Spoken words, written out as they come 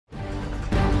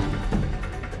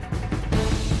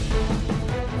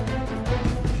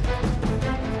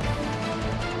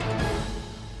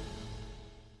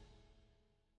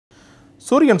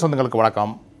சூரியன் சொந்தங்களுக்கு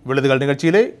வணக்கம். விழுதுகள்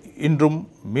நிகழ்ச்சியிலே இன்றும்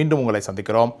மீண்டும் உங்களை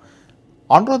சந்திக்கிறோம்.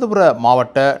 அனுராதபுர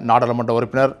மாவட்ட நாடாளுமன்ற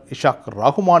உறுப்பினர் இஷாக்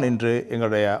ரகுமான் இன்று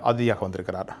எங்களுடைய அதிதியாக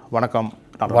வந்திருக்கிறார். வணக்கம்.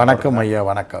 வணக்கம் ஐயா.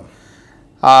 வணக்கம்.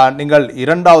 நீங்கள்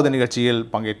இரண்டாவது நிகழ்ச்சியில்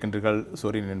பங்கேற்கின்றீர்கள்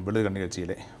சூரியனின் விழுதுகள்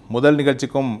நிகழ்ச்சியிலே. முதல்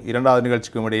நிகழ்ச்சிக்கும் இரண்டாவது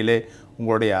நிகழ்ச்சிக்கும் இடையிலே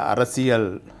உங்களுடைய அரசியல்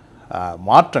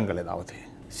மாற்றங்கள் ஏதாவது?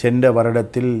 சென்ற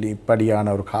வருடத்தில்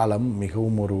இப்படியான ஒரு காலம்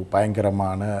மிகவும் ஒரு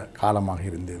பயங்கரமான காலமாக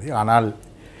இருந்தது. ஆனால்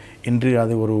இன்று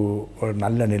அது ஒரு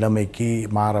நல்ல நிலைமைக்கு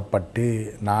மாறப்பட்டு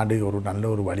நாடு ஒரு நல்ல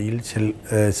ஒரு வழியில்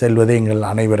செல்வதை எங்கள்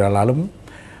அனைவராலும்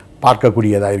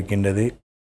பார்க்கக்கூடியதாக இருக்கின்றது.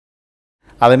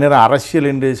 அதே நேரம் அரசியல்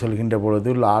என்று சொல்கின்ற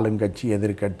பொழுது ஆளுங்கட்சி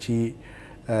எதிர்கட்சி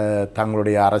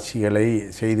தங்களுடைய அரசியலை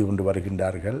செய்து கொண்டு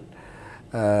வருகின்றார்கள்.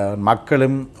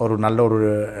 மக்களும் ஒரு நல்ல ஒரு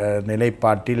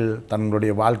நிலைப்பாட்டில்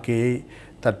தங்களுடைய வாழ்க்கையை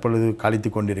தற்பொழுது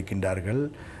கழித்து கொண்டிருக்கின்றார்கள்.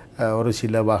 ஒரு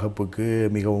சில வகுப்புக்கு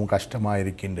மிகவும் கஷ்டமாக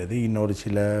இருக்கின்றது. இன்னொரு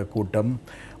சில கூட்டம்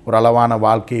ஒரு அளவான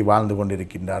வாழ்க்கையை வாழ்ந்து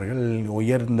கொண்டிருக்கின்றார்கள்.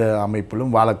 உயர்ந்த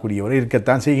அமைப்பிலும் வாழக்கூடியவர்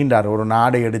இருக்கத்தான் செய்கின்றார். ஒரு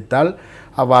நாடை எடுத்தால்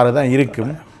அவ்வாறு தான்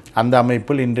இருக்கும். அந்த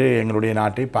அமைப்பில் இன்று எங்களுடைய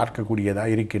நாட்டை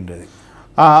பார்க்கக்கூடியதாக இருக்கின்றது.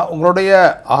 உங்களுடைய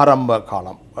ஆரம்ப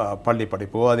காலம் பள்ளி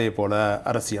படிப்பு, அதே போல்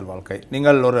அரசியல் வாழ்க்கை.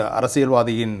 நீங்கள் ஒரு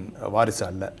அரசியல்வாதியின் வாரிசு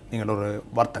அல்ல, நீங்கள் ஒரு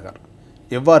வர்த்தகர்.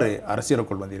 எவ்வாறு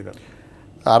அரசியலுக்குள் வந்தீர்கள்?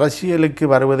 அரசியலுக்கு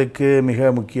வருவதற்கு மிக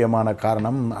முக்கியமான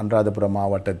காரணம், அனுராதபுரம்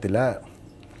மாவட்டத்தில்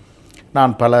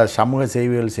நான் பல சமூக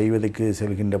சேவைகள் செய்வதற்கு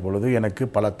செல்கின்ற பொழுது எனக்கு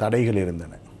பல தடைகள்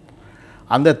இருந்தன.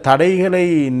 அந்த தடைகளை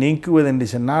நீக்குவதென்று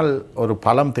சொன்னால் ஒரு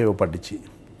பலம் தேவைப்பட்டுச்சு.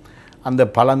 அந்த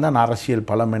பலம்தான் அரசியல்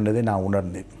பலம் என்பதை நான்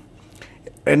உணர்ந்தேன்.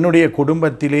 என்னுடைய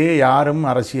குடும்பத்திலே யாரும்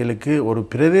அரசியலுக்கு ஒரு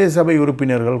பிரதேச சபை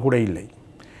உறுப்பினர்கள் கூட இல்லை.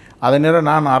 அதே நேரம்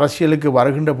நான் அரசியலுக்கு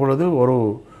வருகின்ற பொழுது ஒரு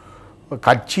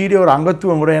கட்சியிலே ஒரு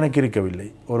அங்கத்துவம் கூட எனக்கு இருக்கவில்லை.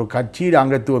 ஒரு கட்சியில்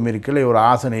அங்கத்துவம் இருக்கவில்லை, ஒரு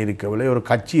ஆசனை இருக்கவில்லை, ஒரு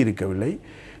கட்சி இருக்கவில்லை.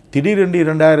 திடீரென்று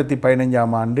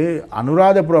 2015ஆம் ஆண்டு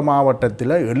அனுராதபுரம்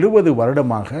மாவட்டத்தில் 70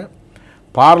 வருடமாக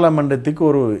பார்லமெண்டத்துக்கு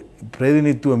ஒரு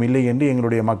பிரதிநிதித்துவம் இல்லை என்று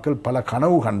எங்களுடைய மக்கள் பல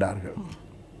கனவு கண்டார்கள்.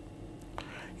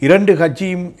 2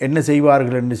 கட்சியும் என்ன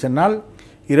செய்வார்கள் என்று சொன்னால்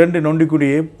 2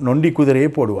 நொண்டி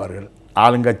குதிரையை போடுவார்கள்.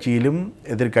 ஆளுங்கட்சியிலும்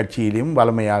எதிர்கட்சியிலும்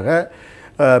வலிமையாக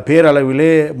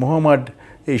பேரளவிலே முகமது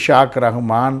இஷாக்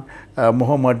ரஹ்மான்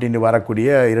முகமது என்று வரக்கூடிய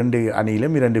 2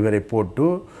 அணியிலும் 2 பேரை போட்டு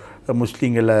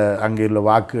முஸ்லீம்களை அங்கே உள்ள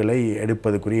வாக்குகளை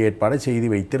எடுப்பதற்குரிய ஏற்பாடு செய்து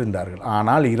வைத்திருந்தார்கள்.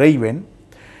 ஆனால் இறைவன்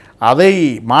அதை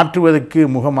மாற்றுவதற்கு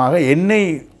முகமாக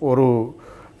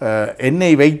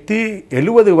என்னை வைத்து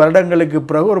 70 வருடங்களுக்கு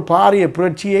பிறகு ஒரு பாரிய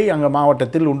புரட்சியை அங்கே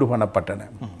மாவட்டத்தில் உண்டு பண்ணப்பட்டன.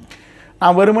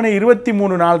 நான் வெறுமனே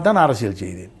 23 நாள் தான் அரசியல்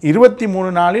செய்தேன்.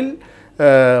 23 நாளில்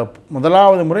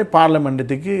முதலாவது முறை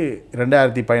பார்லமெண்ட்டுக்கு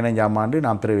 2015ஆம் ஆண்டு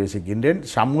நான் பிரவேசிக்கின்றேன்.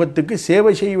 சமூகத்துக்கு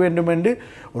சேவை செய்ய வேண்டும் என்று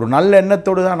ஒரு நல்ல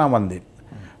எண்ணத்தோடு தான் நான் வந்தேன்.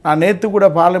 நான் நேற்று கூட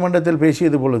பார்லிமெண்டத்தில்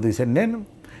பேசியது பொழுது சொன்னேன்,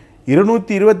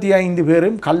 225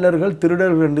 பேரும் கள்ளர்கள்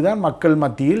திருடர்கள் என்று தான் மக்கள்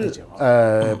மத்தியில்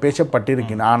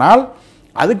பேசப்பட்டிருக்கிறேன். ஆனால்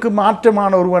அதுக்கு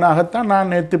மாற்றமான ஒருவனாகத்தான்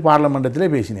நான் நேற்று பார்லிமெண்டத்திலே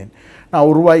பேசினேன்.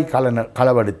 நான் ரூபாய்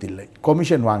களவெடுத்தில்லை,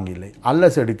 கொமிஷன் வாங்கில்லை,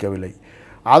 அல்லஸ் எடுக்கவில்லை.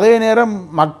 அதே நேரம்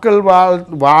மக்கள்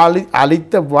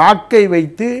அளித்த வாக்கை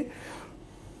வைத்து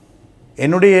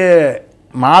என்னுடைய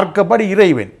மார்க்கப்படி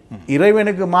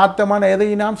இறைவனுக்கு மாற்றமான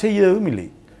எதையும் நாம் செய்யவும் இல்லை.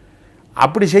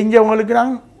 அப்படி செஞ்சவங்களுக்கு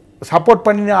நான் சப்போர்ட்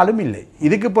பண்ணினாலும் இல்லை.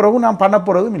 இதுக்கு பிறகு நான் பண்ண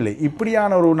போகிறதும் இல்லை.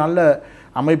 இப்படியான ஒரு நல்ல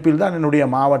அமைப்பில் தான் என்னுடைய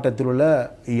மாவட்டத்தில் உள்ள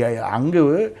அங்கு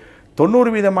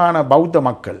 90 விதமான பௌத்த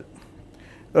மக்கள்,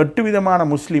 8 விதமான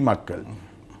முஸ்லீம் மக்கள்,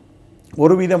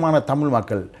 1 விதமான தமிழ்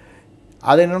மக்கள்,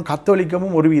 அதே நேரம்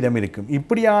கத்தோலிக்கமும் 1 வீதம் இருக்கும்.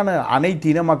 இப்படியான அனைத்து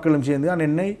இன மக்களும் சேர்ந்து தான்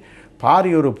என்னை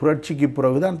பாரிய ஒரு புரட்சிக்கு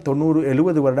பிறகு தான்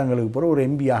 70 வருடங்களுக்கு பிறகு ஒரு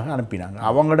எம்பியாக அனுப்பினாங்க.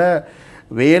 அவங்களோட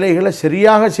வேலைகளை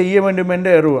சரியாக செய்ய வேண்டும் என்ற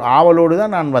ஒரு ஆவலோடு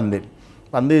தான் நான் வந்தேன்.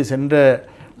 சென்ற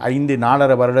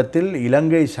 4.5 வருடத்தில்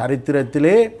இலங்கை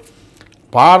சரித்திரத்திலே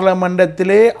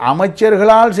பார்லமெண்டத்திலே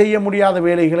அமைச்சர்களால் செய்ய முடியாத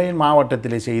வேலைகளை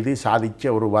மாவட்டத்திலே செய்து சாதித்த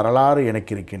ஒரு வரலாறு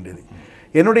எனக்கு இருக்கின்றது.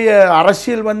 என்னுடைய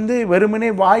அரசியல் வெறுமனே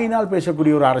வாயினால்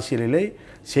பேசக்கூடிய ஒரு அரசியலிலே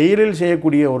செயலில்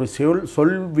செய்யக்கூடிய ஒரு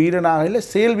சொல் வீரனாக இல்லை,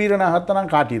 செயல் வீரனாகத்தான்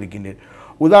நான் காட்டியிருக்கின்றேன்.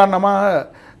 உதாரணமாக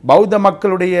பௌத்த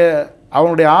மக்களுடைய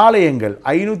அவனுடைய ஆலயங்கள்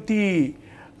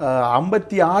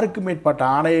 556க்கும் மேற்பட்ட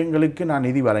ஆலயங்களுக்கு நான்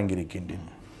நிதி வழங்கியிருக்கின்றேன்.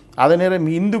 அதே நேரம்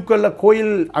இந்துக்களில்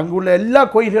கோயில் அங்குள்ள எல்லா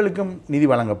கோயில்களுக்கும் நிதி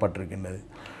வழங்கப்பட்டிருக்கின்றது.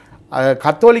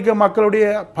 கத்தோலிக்க மக்களுடைய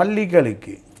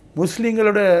பள்ளிகளுக்கு,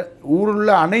 முஸ்லீம்களுடைய ஊருள்ள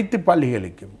அனைத்து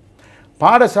பள்ளிகளுக்கும்,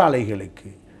 பாடசாலைகளுக்கு,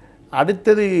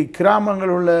 அடுத்தது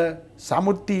கிராமங்கள் உள்ள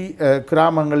சமுத்தி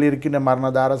கிராமங்கள் இருக்கின்ற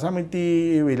மரணதார சமிதி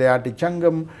விளையாட்டு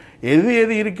சங்கம் எது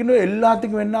எது இருக்கின்றோ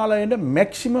எல்லாத்துக்கும் என்னால் என்ற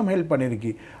மேக்சிமம் ஹெல்ப்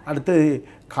பண்ணியிருக்கு. அடுத்தது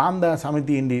காந்தா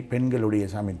சமிதி இன்றி பெண்களுடைய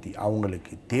சமிதி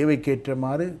அவங்களுக்கு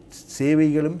தேவைக்கேற்றமாறு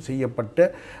சேவைகளும் செய்யப்பட்ட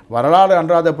வரலாறு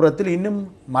அனுராதபுரத்தில் இன்னும்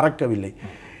மறக்கவில்லை.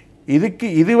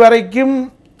 இதுவரைக்கும்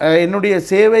என்னுடைய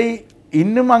சேவை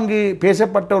இன்னும் அங்கு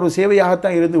பேசப்பட்ட ஒரு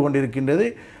சேவையாகத்தான் இருந்து கொண்டிருக்கின்றது.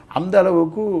 அந்த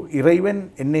அளவுக்கு இறைவன்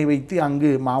என்னை வைத்து அங்கு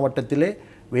மாவட்டத்திலே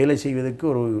வேலை செய்வதற்கு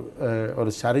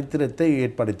ஒரு சரித்திரத்தை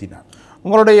ஏற்படுத்தினார்.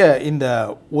 உங்களுடைய இந்த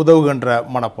உதவுகின்ற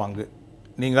மனப்பாங்கு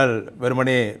நீங்கள்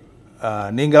வெறுமனே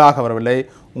நீங்களாக வரவில்லை.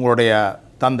 உங்களுடைய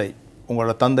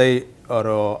தந்தை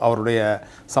அவருடைய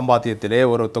சம்பாத்தியத்திலே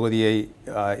ஒரு தொகுதியை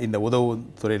இந்த உதவு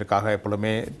துறையிற்காக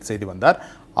எப்பொழுதுமே செய்து வந்தார்.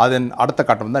 அதன் அடுத்த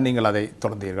கட்டம் தான் நீங்கள் அதை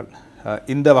தொடர்ந்தீர்கள்.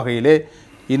 இந்த வகையிலே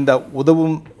இந்த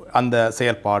உதவும் அந்த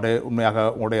செயல்பாடு உண்மையாக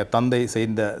உங்களுடைய தந்தை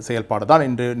செய்த செயல்பாடு தான்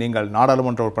இன்று நீங்கள்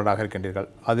நாடாளுமன்ற உறுப்பினராக இருக்கின்றீர்கள்.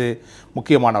 அது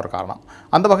முக்கியமான ஒரு காரணம்.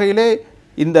 அந்த வகையிலே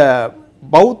இந்த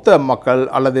பௌத்த மக்கள்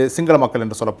அல்லது சிங்கள மக்கள்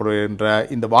என்று சொல்லப்படுகின்ற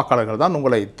இந்த வாக்காளர்கள் தான்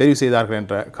உங்களை தெரிவு செய்தார்கள்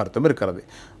என்ற கருத்தும் இருக்கிறது.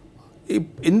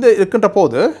 இந்த இருக்கின்ற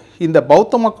போது இந்த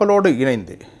பௌத்த மக்களோடு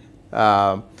இணைந்து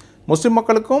முஸ்லிம்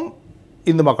மக்களுக்கும்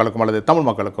இந்து மக்களுக்கும் அல்லது தமிழ்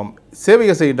மக்களுக்கும்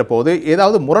சேவையை செய்கின்ற போது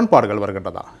ஏதாவது முரண்பாடுகள்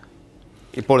வருகின்றதா?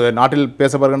 இப்பொழுது நாட்டில்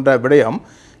பேசப்படுகின்ற விடயம்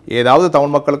ஏதாவது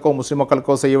தமிழ் மக்களுக்கோ முஸ்லிம்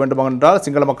மக்களுக்கோ செய்ய வேண்டும் என்றால்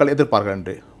சிங்கள மக்கள் எதிர்ப்பார்கள்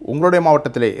என்று உங்களுடைய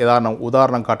மாவட்டத்திலே ஏதாவது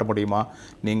உதாரணம் காட்ட முடியுமா?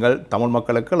 நீங்கள் தமிழ்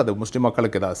மக்களுக்கு அல்லது முஸ்லிம்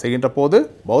மக்களுக்கு ஏதாவது செய்கின்ற போது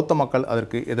பௌத்த மக்கள்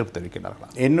அதற்கு எதிர்ப்பு தெரிவிக்கின்றார்களா?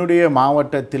 என்னுடைய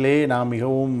மாவட்டத்திலே நான்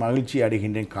மிகவும் மகிழ்ச்சி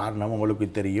அடைகின்ற காரணம் உங்களுக்கு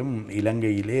தெரியும்.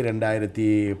 இலங்கையிலே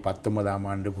 2019ஆம்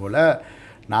ஆண்டு போல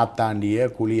நாத்தாண்டிய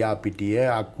குளியாப்பிட்டிய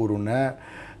அக்குருண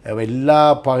எல்லா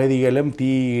பகுதிகளும்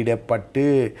தீயிடப்பட்டு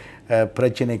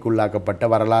பிரச்சினைக்குள்ளாக்கப்பட்ட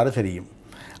வரலாறு தெரியும்.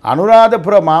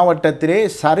 அனுராதபுர மாவட்டத்திலே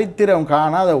சரித்திரம்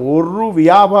காணாத ஒரு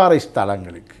வியாபார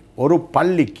ஸ்தலங்களுக்கு, ஒரு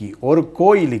பள்ளிக்கு, ஒரு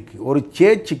கோயிலுக்கு, ஒரு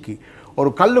சேர்ச்சுக்கு ஒரு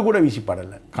கல் கூட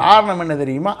வீசிப்படலை. காரணம் என்ன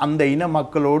தெரியுமா? அந்த இன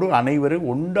மக்களோடு அனைவரும்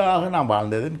ஒன்றாக நான்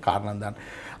வாழ்ந்ததன் காரணம்தான்.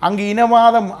 அங்கு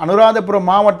இனவாதம் அனுராதபுரம்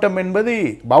மாவட்டம் என்பது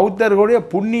பௌத்தர்களுடைய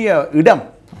புண்ணிய இடம்.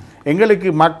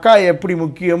 எங்களுக்கு மக்கா எப்படி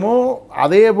முக்கியமோ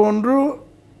அதே போன்று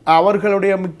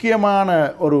அவர்களுடைய முக்கியமான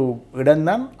ஒரு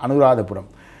இடம்தான் அனுராதபுரம்.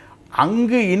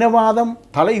 அங்கு இனவாதம்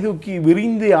தலை தூக்கி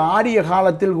விரிந்து ஆடிய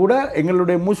காலத்தில் கூட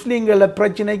எங்களுடைய முஸ்லீம்கள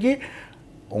பிரச்சனைக்கு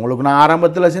உங்களுக்கு நான்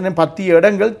ஆரம்பத்தில் சொன்ன 10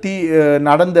 இடங்கள்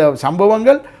நடந்த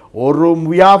சம்பவங்கள் ஒரு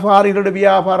வியாபாரிகளுடைய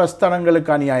வியாபார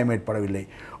ஸ்தலங்களுக்கு அநியாயம் ஏற்படவில்லை,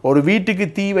 ஒரு வீட்டுக்கு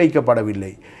தீ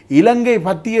வைக்கப்படவில்லை, இலங்கை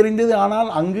பற்றி எறிந்தது, ஆனால்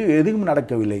அங்கு எதுவும்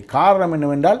நடக்கவில்லை. காரணம்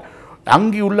என்னவென்றால்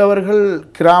அங்கு உள்ளவர்கள்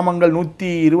கிராமங்கள்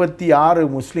 126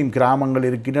 முஸ்லீம் கிராமங்கள்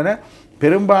இருக்கின்றன.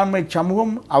 பெரும்பான்மை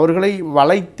சமூகம் அவர்களை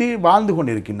வளைத்து வாழ்ந்து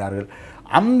கொண்டிருக்கின்றார்கள்.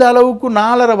 அந்த அளவுக்கு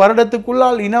 4.5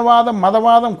 வருடத்துக்குள்ளால் இனவாதம்,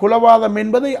 மதவாதம், குலவாதம்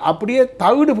என்பதை அப்படியே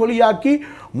தவிடு பொலியாக்கி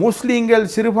முஸ்லீம்கள்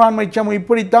சிறுபான்மை சமூகம்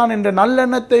இப்படித்தான் என்ற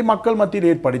நல்லெண்ணத்தை மக்கள் மத்தியில்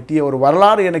ஏற்படுத்திய ஒரு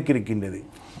வரலாறு எனக்கு இருக்கின்றது.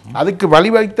 அதுக்கு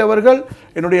வழிவகுத்தவர்கள்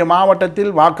என்னுடைய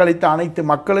மாவட்டத்தில் வாக்களித்த அனைத்து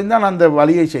மக்களும் தான் அந்த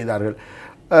வழியை செய்தார்கள்.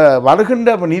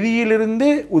 வருகின்ற நிதியிலிருந்து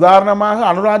உதாரணமாக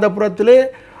அனுராதபுரத்திலே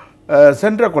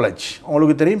சென்ட்ரல் காலேஜ்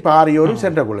உங்களுக்கு தெரியும், பாரியோடு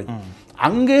சென்ட்ரல் காலேஜ்,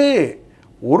 அங்கே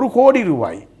 1 கோடி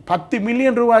ரூபாய் 10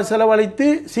 மில்லியன் ரூபாய் செலவழித்து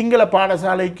சிங்கள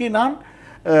பாடசாலைக்கு நான்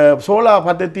சோலா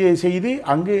பദ്ധதியை செய்து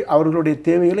அங்கு அவர்களுடைய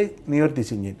தேவைகளை நிவர்த்தி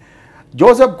செஞ்சேன்.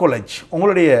 ஜோசப் காலேஜ்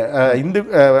உங்களுடைய இந்து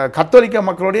கத்தோலிக்க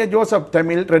மக்களுடைய ஜோசப்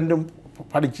தமிழ் 2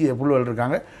 படித்த புள்ளுகள்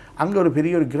இருக்காங்க. அங்கே ஒரு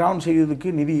பெரிய ஒரு கிரவுண்ட்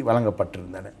செய்வதற்கு நிதி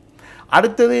வழங்கப்பட்டிருந்தன.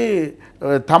 அடுத்தது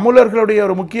தமிழர்களுடைய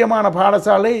ஒரு முக்கியமான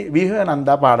பாடசாலை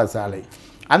விவேகானந்தா பாடசாலை.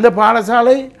 அந்த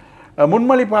பாடசாலை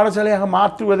முன்மொழி பாடசாலையாக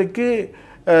மாற்றுவதற்கு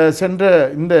சென்ற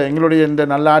எங்களுடைய இந்த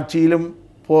நல்லாட்சியிலும்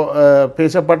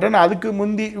பேசப்பட்டன, அதுக்கு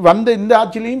முந்தி வந்த இந்த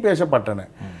ஆட்சியிலையும் பேசப்பட்டன.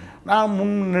 நான்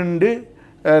முன் நின்று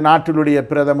நாட்டினுடைய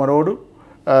பிரதமரோடு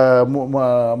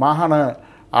மாகாண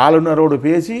ஆளுநரோடு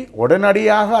பேசி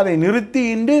உடனடியாக அதை நிறுத்தி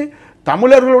இன்று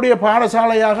தமிழர்களுடைய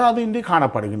பாடசாலையாக அது இன்று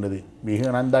காணப்படுகின்றது.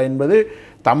 விவேகானந்தா என்பது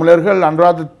தமிழர்கள்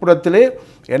அனுராதபுரத்திலே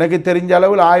எனக்கு தெரிஞ்ச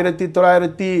அளவில்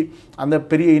 1900 அந்த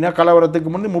பெரிய இனக்கலவரத்துக்கு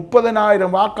முன்பு 30,000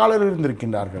 வாக்காளர்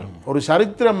இருந்திருக்கின்றார்கள். ஒரு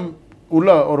சரித்திரம் உள்ள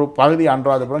ஒரு பகுதி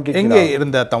அனுராதபுரம். எங்கே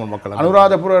இருந்த தமிழ் மக்கள்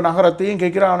அனுராதபுர நகரத்தையும்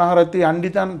கேட்கிற நகரத்தை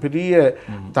அண்டித்தான் பெரிய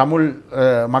தமிழ்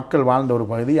மக்கள் வாழ்ந்த ஒரு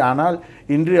பகுதி. ஆனால்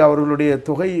இன்று அவர்களுடைய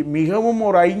தொகை மிகவும்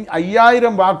ஒரு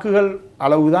 5000 வாக்குகள்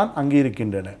அளவுதான் அங்கே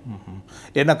இருக்கின்றன.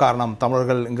 என்ன காரணம்?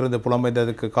 தமிழர்கள் இங்கிருந்து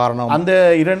புலம்பெயர்ந்ததுக்கு காரணம்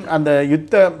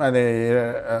அந்த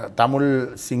தமிழ்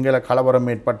சிங்கள கலவரம்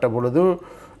ஏற்பட்ட பொழுது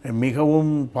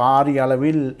மிகவும் பாரிய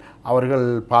அளவில் அவர்கள்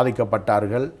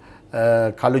பாதிக்கப்பட்டார்கள்.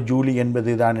 கலு ஜூலி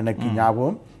என்பது தான் எனக்கு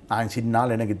ஞாபகம், நான்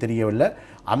சின்னால் எனக்கு தெரியவில்லை.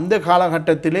 அந்த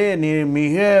காலகட்டத்திலே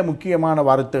மிக முக்கியமான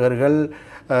வர்த்தகர்கள்,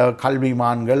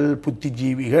 கல்விமான்கள்,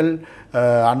 புத்திஜீவிகள்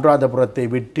அனுராதபுரத்தை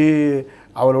விட்டு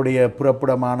அவருடைய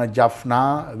புறப்படமான ஜஃப்னா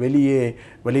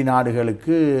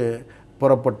வெளிநாடுகளுக்கு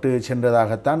புறப்பட்டு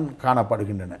சென்றதாகத்தான்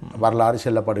காணப்படுகின்றன, வரலாறு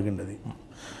செல்லப்படுகின்றது.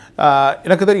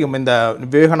 எனக்கு தெரியும் இந்த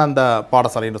விவேகானந்தா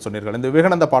பாடசாலை என்று சொன்னீர்கள். இந்த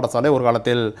விவேகானந்தா பாடசாலை ஒரு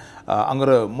காலத்தில் அங்கு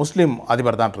ஒரு முஸ்லீம்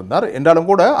அதிபர் தான் இருந்தார். என்றாலும்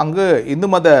கூட அங்கு இந்து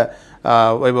மத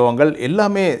வைபவங்கள்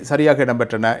எல்லாமே சரியாக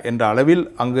இடம்பெற்றன என்ற அளவில்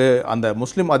அங்கு அந்த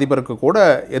முஸ்லீம் அதிபருக்கு கூட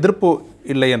எதிர்ப்பு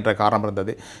இல்லை என்ற காரணம்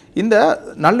இருந்தது. இந்த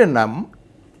நல்லெண்ணம்,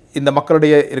 இந்த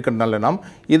மக்களிடையே இருக்கின்ற நல்லெண்ணம்,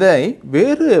 இதை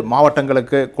வேறு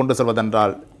மாவட்டங்களுக்கு கொண்டு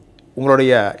செல்வதென்றால்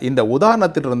உங்களுடைய இந்த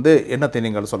உதாரணத்திலிருந்து என்னத்தை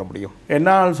நீங்கள் சொல்ல முடியும்?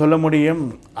 என்னால் சொல்ல முடியும்,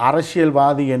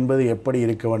 அரசியல்வாதி என்பது எப்படி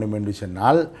இருக்க வேண்டும் என்று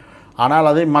சொன்னால், ஆனால்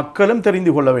அதை மக்களும்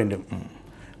தெரிந்து கொள்ள வேண்டும்.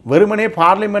 வெறுமனே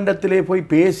பார்லிமெண்டத்திலே போய்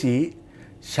பேசி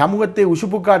சமூகத்தை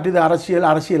உசுப்பு காட்டியது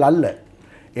அரசியல் அல்ல.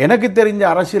 எனக்கு தெரிஞ்ச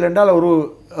அரசியல் என்றால்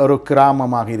ஒரு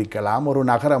கிராமமாக இருக்கலாம், ஒரு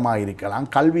நகரமாக இருக்கலாம்.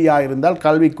 கல்வியாக இருந்தால்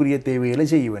கல்விக்குரிய தேவைகளை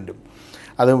செய்ய வேண்டும்.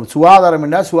 அது சுகாதாரம்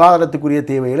என்றால் சுகாதாரத்துக்குரிய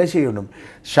தேவைகளை செய்ய வேண்டும்.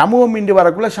 சமூகம் இன்று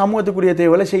வரக்குள்ள சமூகத்துக்குரிய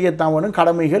தேவைகளை செய்யத்தான் வேணும்,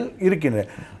 கடமைகள் இருக்கின்றன.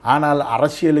 ஆனால்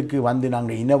அரசியலுக்கு வந்து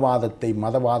நாங்கள் இனவாதத்தை,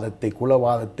 மதவாதத்தை,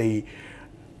 குலவாதத்தை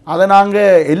அதை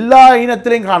நாங்கள் எல்லா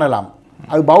இனத்திலையும் காணலாம்.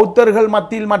 அது பௌத்தர்கள்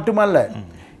மத்தியில் மட்டுமல்ல,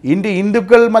 இன்று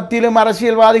இந்துக்கள் மத்தியிலும்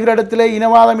அரசியல்வாதிகளிடத்திலே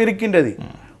இனவாதம் இருக்கின்றது.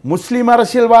 முஸ்லீம்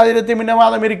அரசியல்வாதியிடத்திலும்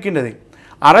இனவாதம் இருக்கின்றது.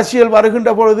 அரசியல்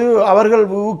வருகின்ற பொழுது அவர்கள்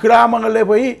கிராமங்களில்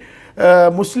போய்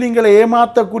முஸ்லீம்களை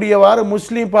ஏமாற்றக்கூடியவாறு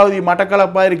முஸ்லீம் பகுதி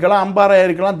மட்டக்களப்பாக இருக்கலாம், அம்பாறையாக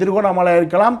இருக்கலாம், திருகோணமலையாக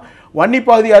இருக்கலாம், வன்னி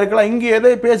பகுதியாக இருக்கலாம், இங்கே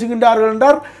எதை பேசுகின்றார்கள்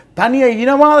என்றால் தனியாக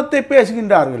இனவாதத்தை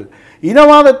பேசுகின்றார்கள்.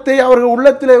 இனவாதத்தை அவர்கள்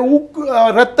உள்ளத்திலே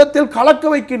இரத்தத்தில் கலக்க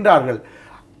வைக்கின்றார்கள்.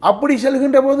 அப்படி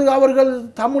செல்கின்ற போது அவர்கள்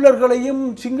தமிழர்களையும்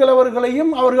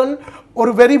சிங்களவர்களையும் அவர்கள்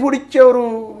ஒரு வெறி பிடிச்ச ஒரு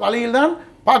வழியில்தான்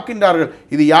பார்க்கின்றார்கள்.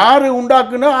 இது யார்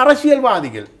உண்டாக்குன?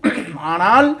 அரசியல்வாதிகள்.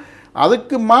 ஆனால்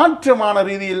அதுக்கு மாற்றமான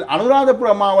ரீதியில்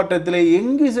அனுராதபுரம் மாவட்டத்திலே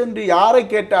எங்கு சென்று யாரை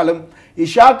கேட்டாலும்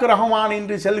இஷாக் ரஹ்மான்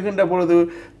என்று செல்கின்ற பொழுது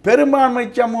பெரும்பான்மை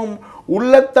சமூகம்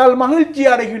உள்ளத்தால் மகிழ்ச்சி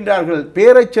அடைகின்றார்கள்.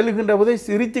 பேரை செல்கின்ற போதை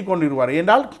சிரித்து கொண்டிருவார்.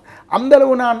 என்றால்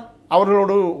அந்தளவு நான்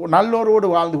அவர்களோடு நல்லோரோடு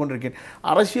வாழ்ந்து கொண்டிருக்கேன்.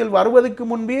 அரசியல் வருவதற்கு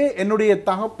முன்பே என்னுடைய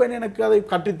தகப்பன் எனக்கு அதை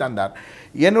கற்றுத்தந்தார்.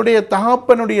 என்னுடைய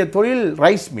தகப்பனுடைய தொழில்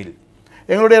ரைஸ் மில்.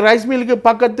 எங்களுடைய ரைஸ் மில்லுக்கு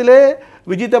பக்கத்திலே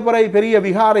விஜிதபுரை பெரிய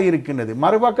விகாரை இருக்கின்றது,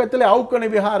 மறுபக்கத்தில் அவுக்கணை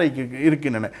விகாரை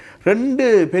இருக்கின்றன. 2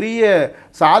 பெரிய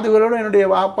சாதுகளோடு என்னுடைய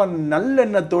வாப்பன்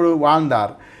நல்லெண்ணத்தோடு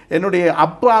வாழ்ந்தார். என்னுடைய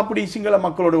அப்பா அப்படி சிங்கள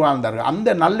மக்களோடு வாழ்ந்தார்கள். அந்த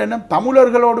நல்லெண்ணம்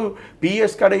தமிழர்களோடு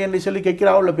பிஎஸ் கடை என்று சொல்லி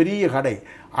கேட்கிறாவுள்ள பெரிய கடை,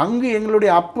 அங்கு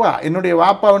எங்களுடைய அப்பா, என்னுடைய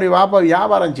வாப்பா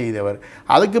வியாபாரம் செய்தவர்.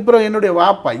 அதுக்கு பிறகு என்னுடைய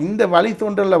வாப்பா இந்த வழி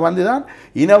தோன்றலில் வந்து தான்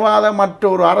இனவாதமற்ற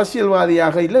ஒரு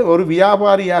அரசியல்வாதியாக இல்லை, ஒரு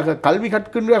வியாபாரியாக கல்வி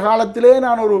கற்கின்ற காலத்திலே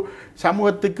நான் ஒரு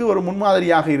சமூகத்துக்கு ஒரு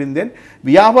முன்மாதிரியாக இருந்தேன்.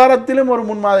 வியாபாரத்திலும் ஒரு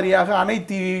முன்மாதிரியாக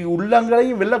அனைத்து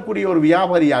உள்ளங்களையும் வெல்லக்கூடிய ஒரு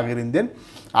வியாபாரியாக இருந்தேன்.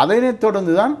 அதனைத்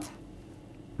தொடர்ந்து தான்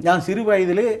நான் சிறு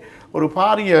வயதிலே ஒரு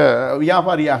பாரிய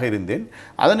வியாபாரியாக இருந்தேன்.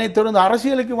 அதனைத் தொடர்ந்து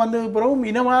அரசியலுக்கு வந்த பிறகும்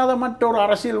இனவாதமற்ற ஒரு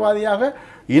அரசியல்வாதியாக,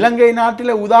 இலங்கை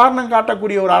நாட்டில் உதாரணம்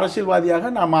காட்டக்கூடிய ஒரு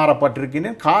அரசியல்வாதியாக நான்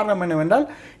மாறப்பட்டிருக்கிறேன். காரணம் என்னவென்றால்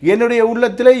என்னுடைய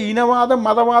உள்ளத்திலே இனவாதம்,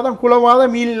 மதவாதம்,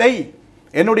 குலவாதம் இல்லை,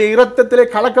 என்னுடைய இரத்தத்திலே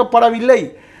கலக்கப்படவில்லை.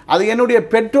 அது என்னுடைய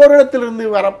பெற்றோரிடத்திலிருந்து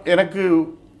எனக்கு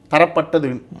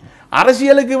தரப்பட்டது.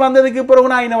 அரசியலுக்கு வந்ததுக்கு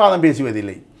பிறகு நான் இனவாதம்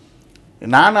பேசுவதில்லை.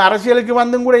 நான் அரசியலுக்கு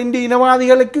வந்தும் கூட இந்திய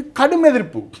இனவாதிகளுக்கு கடும்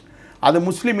எதிர்ப்பு. அது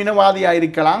முஸ்லீம் இனவாதியாக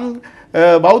இருக்கலாம்,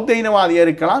 பௌத்த இனவாதியாக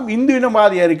இருக்கலாம், இந்து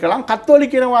இனவாதியாக இருக்கலாம்,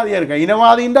 கத்தோலிக்க இனவாதியாக இருக்கலாம்.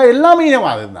 இனவாதின்றா எல்லாமே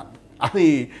இனவாதம் தான். அது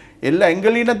எல்லா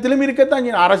எங்கள் இனத்திலும் இருக்கத்தான்.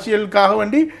 அரசியலுக்காக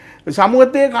வேண்டி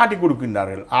சமூகத்தையே காட்டி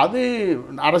கொடுக்கின்றார்கள். அது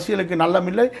அரசியலுக்கு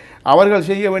நல்லமில்லை. அவர்கள்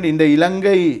செய்ய வேண்டிய இந்த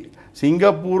இலங்கை,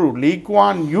 சிங்கப்பூர்,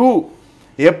 லீக்வான் யூ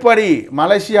எப்படி,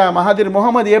 மலேசியா மகாதிர்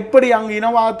முகமது எப்படி அங்கு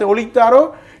இனவாதத்தை ஒழித்தாரோ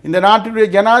இந்த நாட்டுடைய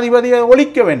ஜனாதிபதியை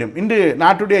ஒழிக்க வேண்டும். இன்று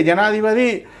நாட்டுடைய ஜனாதிபதி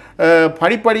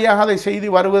படிப்படியாக அதை செய்து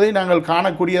வருவதை நாங்கள்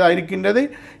காணக்கூடியதாக இருக்கின்றது.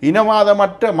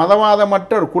 இனவாதமற்ற,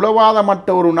 மதவாதமற்ற, குலவாதமற்ற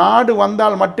ஒரு நாடு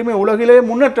வந்தால் மட்டுமே உலகிலே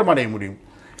முன்னேற்றம் அடைய முடியும்.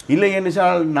 இல்லை என்று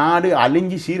சொன்னால் நாடு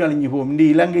அழிஞ்சி சீரழிஞ்சு போகும். இந்த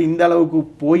இலங்கை இந்த அளவுக்கு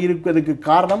போயிருப்பதற்கு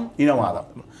காரணம் இனவாதம்.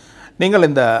 நீங்கள்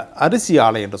இந்த அரிசி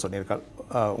ஆலை என்று சொன்னீர்கள்.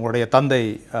 உங்களுடைய தந்தை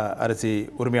அரிசி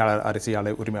உரிமையாளர், அரிசி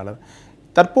ஆலை உரிமையாளர்.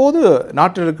 தற்போது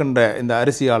நாட்டில் இருக்கின்ற இந்த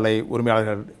அரிசி ஆலை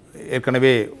உரிமையாளர்கள்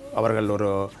ஏற்கனவே அவர்கள் ஒரு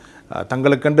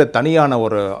தங்களுக்கென்று தனியான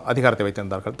ஒரு அதிகாரத்தை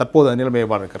வைத்திருந்தார்கள். தற்போது நிலைமை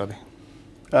எவ்வாறு இருக்கிறது?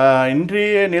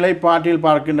 இன்றைய நிலைப்பாட்டில்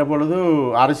பார்க்கின்ற பொழுது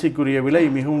அரிசிக்குரிய விலை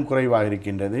மிகவும் குறைவாக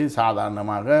இருக்கின்றது.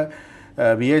 சாதாரணமாக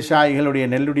விவசாயிகளுடைய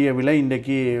நெல்லுடைய விலை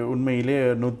இன்றைக்கு உண்மையிலே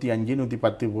 105,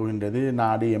 110 போகின்றது.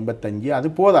 நாடு 85. அது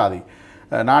போதாது.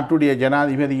 நாட்டுடைய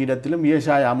ஜனாதிபதி இடத்திலும்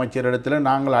விவசாய அமைச்சரிடத்திலும்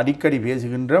நாங்கள் அடிக்கடி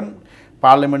பேசுகின்றோம்.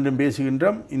 பார்லிமெண்ட்டும்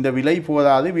பேசுகின்றோம். இந்த விலை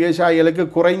போதாது, விவசாயிகளுக்கு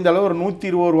குறைந்த அளவு ஒரு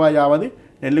 120 ரூபாயாவது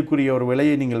நெல்லுக்குரிய ஒரு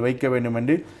விலையை நீங்கள் வைக்க வேண்டும்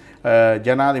என்று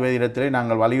ஜனாதிபதியிடத்திலே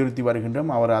நாங்கள் வலியுறுத்தி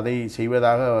வருகின்றோம். அவர் அதை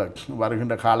செய்வதாக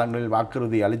வருகின்ற காலங்களில்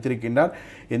வாக்குறுதி அளித்திருக்கின்றார்.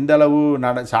 எந்த அளவு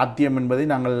சாத்தியம் என்பதை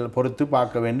நாங்கள் பொறுத்து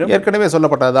பார்க்க வேண்டும். ஏற்கனவே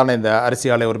சொல்லப்பட்டதுதான் இந்த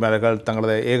அரிசி ஆலை உரிமையாளர்கள்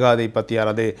தங்களது ஏகாதிபத்திய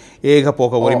அல்லது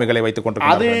ஏகபோக உரிமைகளை வைத்துக்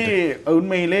கொண்டிருக்கிறார்கள். அது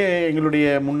உண்மையிலே எங்களுடைய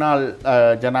முன்னாள்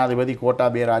ஜனாதிபதி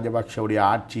கோட்டாபய ராஜபக்ஷவுடைய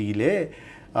ஆட்சியிலே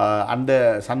அந்த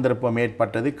சந்தர்ப்பம்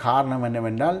ஏற்பட்டது. காரணம்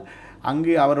என்னவென்றால்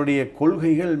அங்கு அவருடைய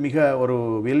கொள்கைகள் மிக ஒரு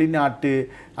வெளிநாட்டு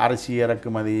அரிசி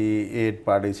இறக்குமதி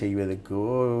ஏற்பாடு செய்வதற்கோ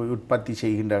உற்பத்தி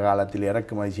செய்கின்ற காலத்தில்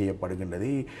இறக்குமதி செய்யப்படுகின்றது,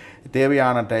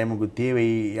 தேவையான டைமுக்கு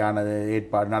தேவையான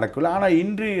ஏற்பாடு நடக்கல. ஆனால்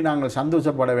இன்று நாங்கள்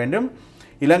சந்தோஷப்பட வேண்டும்.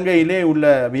 இலங்கையிலே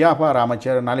உள்ள வியாபார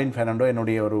அமைச்சர் நளின் பெர்னாண்டோ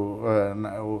என்னுடைய ஒரு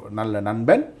நல்ல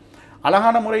நண்பன்,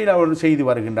 அழகான முறையில் அவர் செய்து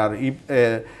வருகின்றார்.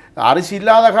 அரிசி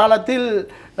இல்லாத காலத்தில்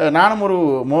நானும் ஒரு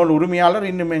மோல் உரிமையாளர்,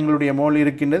 இன்னும் எங்களுடைய மோல்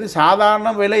இருக்கின்றது, சாதாரண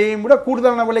விலையையும் விட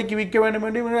கூடுதலான விலைக்கு விற்க வேண்டும்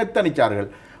என்று எத்தனித்தார்கள்.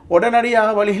 உடனடியாக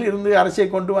வழியில் இருந்து அரிசியை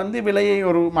கொண்டு வந்து விலையை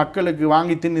ஒரு மக்களுக்கு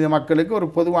வாங்கி தின்னித மக்களுக்கு ஒரு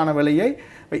பொதுவான விலையை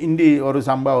இந்தி ஒரு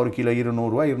சம்பா ஒரு கிலோ 200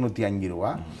 ரூபா 205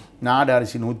 ரூபா, நாடு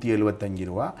அரிசி 175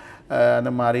 ரூபா,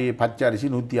 அந்த மாதிரி பச்சை அரிசி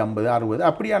 150 60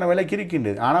 அப்படியான விலைக்கு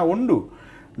இருக்கின்றது. ஆனால் ஒன்று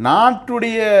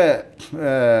நாட்டுடைய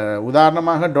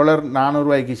உதாரணமாக டாலர் 400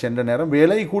 ரூபாய்க்கு சென்ற நேரம்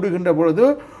விலை கூடுகின்ற பொழுது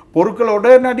பொருட்கள்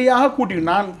உடனடியாக கூட்டி,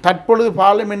 நான் தற்பொழுது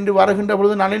பார்லிமெண்ட் வருகின்ற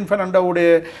பொழுது நளின் பெர்னாண்டோவுடைய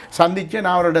சந்தித்து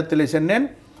நான் அவரிடத்தில் சென்றேன்.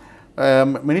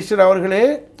 மினிஸ்டர் அவர்களே,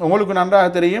 உங்களுக்கு நன்றாக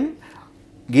தெரியும்,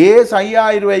 கேஸ்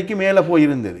 5000 ரூபாய்க்கு மேலே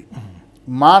போயிருந்தது,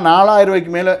 4000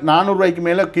 ரூபாய்க்கு மேலே 400 ரூபாய்க்கு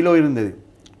மேலே கிலோ இருந்தது,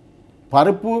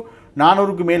 பருப்பு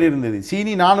 400க்கு மேலே இருந்தது,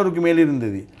 சீனி 400க்கு மேலே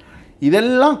இருந்தது,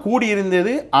 இதெல்லாம் கூடி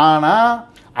இருந்தது. ஆனால்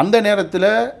அந்த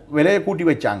நேரத்தில் விலையை கூட்டி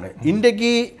வச்சாங்க. இன்றைக்கு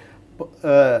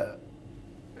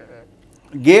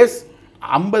கேஸ்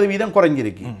 50%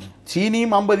 குறைஞ்சிருக்கு,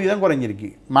 சீனியும் 50% குறைஞ்சிருக்கு,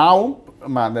 மாவும்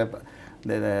அந்த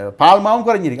பால் மாவும்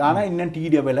குறைஞ்சிருக்கு. ஆனால் இன்னும்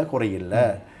டீடைய விலை குறையில்ல,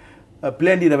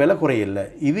 பிளேண்டிட விலை குறையில்லை.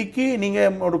 இதுக்கு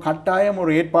நீங்கள் ஒரு கட்டாயம்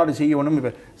ஒரு ஏற்பாடு செய்யணும்.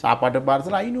 இப்போ சாப்பாட்டு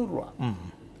பார்சல் 500 ரூபா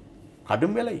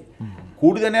கடும் விலை,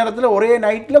 கூடுதல் நேரத்தில் ஒரே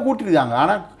நைட்டில் கூட்டிருந்தாங்க.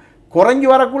 ஆனால் குறைஞ்சி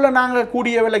வரக்குள்ளே நாங்கள்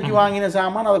கூடிய விலைக்கு வாங்கின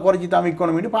சாமான் அதை குறைச்சி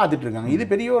தமிக்கணும்னு பார்த்துட்டு இருக்காங்க. இது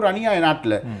பெரிய ஒரு அநியாய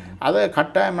நாட்டில். அதை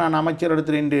கட்டாயம் நான் அமைச்சர்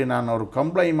இடத்துல நான் ஒரு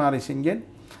கம்ப்ளைண்ட் மாதிரி செஞ்சேன்.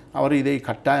 அவர் இதை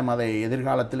கட்டாயம் அதை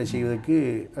எதிர்காலத்தில் செய்வதற்கு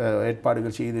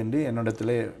ஏற்பாடுகள் செய்து என்று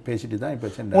என்னிடத்தில் பேசிட்டு தான்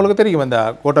இப்போ சென்றேன். உங்களுக்கு தெரியும், இந்த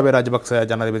கோட்டாபய ராஜபக்ச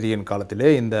ஜனாதிபதியின்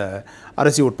காலத்திலே இந்த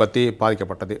அரிசி உற்பத்தி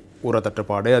பாதிக்கப்பட்டது, ஊர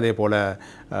தட்டுப்பாடு, அதே போல்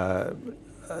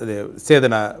அது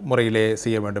சேதன முறையிலே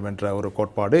செய்ய வேண்டும் என்ற ஒரு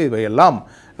கோட்பாடு, இவையெல்லாம்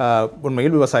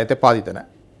உண்மையில் விவசாயத்தை பாதித்தன.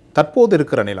 தற்போது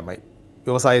இருக்கிற நிலைமை,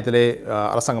 விவசாயத்திலே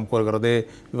அரசாங்கம் கூறுகிறது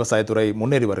விவசாயத்துறை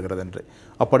முன்னேறி வருகிறது என்று.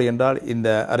 அப்படி என்றால் இந்த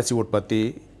அரிசி உற்பத்தி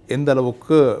எந்த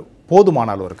அளவுக்கு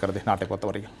போதுமான அளவு இருக்கிறது நாட்டை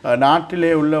பொறுத்தவரைக்கும்? நாட்டிலே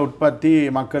உள்ள உற்பத்தி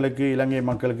மக்களுக்கு, இலங்கை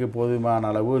மக்களுக்கு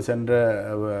போதுமான அளவு. சென்ற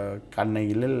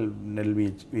கண்ணையில் நெல்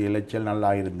விளைச்சல்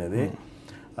நல்லா இருந்தது.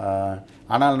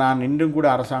 ஆனால் நான் இன்றும் கூட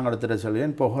அரசாங்கத்தில்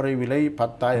சொல்கிறேன், புகரை விலை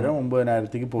 10,000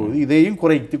 9,000க்கு போகுது. இதையும்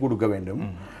குறைத்து கொடுக்க வேண்டும்,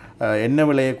 எண்ணெய்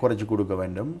விலையை குறைச்சி கொடுக்க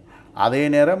வேண்டும். அதே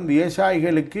நேரம்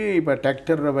விவசாயிகளுக்கு இப்போ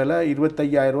டிராக்டர் விலை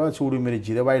 25,000 ரூபா சூடு மிரிச்சு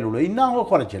இதை வயல் உள்ள இன்னும் அவங்க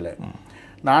குறைச்சலை.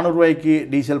 400 ரூபாய்க்கு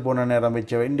டீசல் போன நேரம்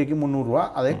வச்ச இன்றைக்கு 300 ரூபா,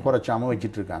 அதை குறைச்சாமல்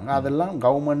வச்சிட்ருக்காங்க. அதெல்லாம்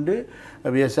கவர்மெண்ட்டு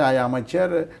விவசாய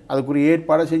அமைச்சர் அதுக்குரிய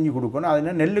ஏற்பாடை செஞ்சு கொடுக்கணும்.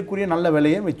 அதனால் நெல்லுக்குரிய நல்ல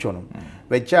விலையை வச்சணும்.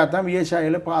 வச்சா தான்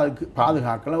விவசாயிகளை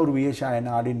பாதுகாக்கலாம். ஒரு விவசாய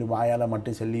நாடின்னு வாயால்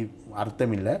மட்டும் சொல்லி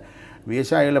அர்த்தம் இல்லை.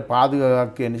 விவசாயிகளை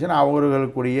பாதுகாக்க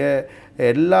அவர்களுக்குரிய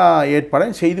எல்லா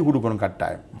ஏற்பாடையும் செய்து கொடுக்கணும்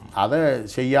கட்டாயம். அதை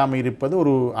செய்யாமல் இருப்பது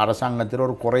ஒரு அரசாங்கத்தில்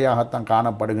ஒரு குறையாகத்தான்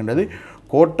காணப்படுகின்றது.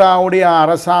 கோட்டாவுடைய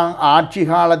ஆட்சி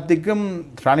காலத்துக்கும்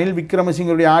ரணில்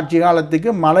விக்ரமசிங்கருடைய ஆட்சி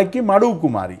காலத்துக்கும் மலைக்கு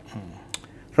மடுவுக்கு மாறி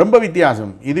ரொம்ப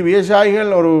வித்தியாசம். இது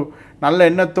விவசாயிகள் ஒரு நல்ல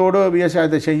எண்ணத்தோடு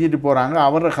விவசாயத்தை செஞ்சுட்டு போகிறாங்க.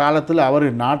 அவர் காலத்தில் அவர்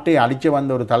நாட்டை அழிக்க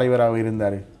வந்த ஒரு தலைவராக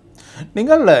இருந்தார்.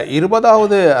 நீங்கள்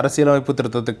 20வது அரசியலமைப்பு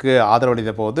திருத்தத்துக்கு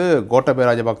ஆதரவளித்த போது கோட்டாபய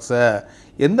ராஜபக்ச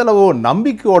எந்தளவு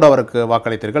நம்பிக்கையோடு அவருக்கு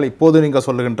வாக்களித்தீர்கள்? இப்போது நீங்கள்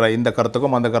சொல்லுகின்ற இந்த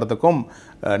கருத்துக்கும் அந்த கருத்துக்கும்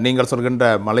நீங்கள் சொல்கின்ற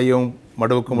மலையும்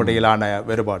மடுவுக்கும் இடையிலான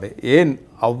வேறுபாடு ஏன்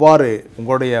அவ்வாறு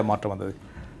உங்களுடைய மாற்றம் வந்தது?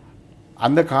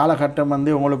 அந்த காலகட்டம்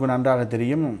உங்களுக்கு நன்றாக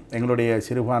தெரியும், எங்களுடைய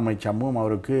சிறுபான்மை சமூகம்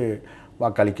அவருக்கு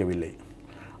வாக்களிக்கவில்லை.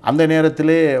 அந்த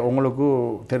நேரத்திலே உங்களுக்கு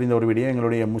தெரிந்த ஒரு விடயம்,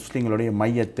 எங்களுடைய முஸ்லீம்களுடைய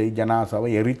மையத்தை ஜனாசாவை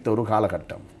எரித்த ஒரு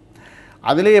காலகட்டம்.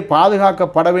 அதிலே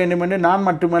பாதுகாக்கப்பட வேண்டும் என்று நான்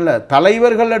மட்டுமல்ல,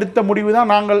 தலைவர்கள் எடுத்த முடிவு தான்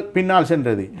நாங்கள் பின்னால்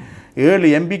சென்றது. 7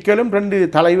 எம்பிக்களும் 2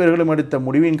 தலைவர்களும் எடுத்த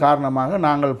முடிவின் காரணமாக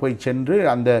நாங்கள் போய் சென்று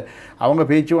அந்த அவங்க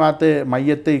பேச்சுவார்த்தை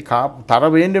மையத்தை தர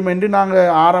வேண்டும் என்று நாங்கள்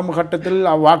ஆரம்ப கட்டத்தில்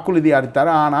வாக்குறுதி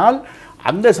அளித்தார். ஆனால்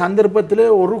அந்த சந்தர்ப்பத்தில்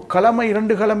ஒரு கிழமை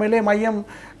 2 கிழமையிலே மையம்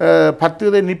 10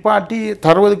 இதை நிப்பாட்டி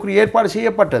தருவதற்குரிய ஏற்பாடு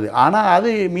செய்யப்பட்டது. ஆனால்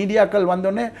அது மீடியாக்கள்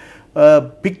வந்தோடனே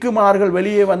பிக்குமார்கள்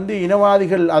வெளியே வந்து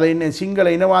இனவாதிகள் அதை என்ன சிங்கள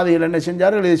இனவாதிகள் என்ன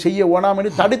செஞ்சார்கள், இதை செய்ய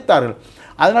ஓனாமல் தடுத்தார்கள்.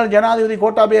 அதனால் ஜனாதிபதி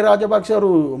கோட்டாபய ராஜபக்ச ஒரு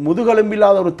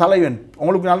முதுகெலும்பில்லாத ஒரு தலைவன்,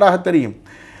 உங்களுக்கு நன்றாக தெரியும்.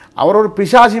 அவர் ஒரு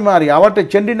பிசாசி மாதிரி,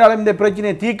 அவர்கிட்ட சென்றினாலும் இந்த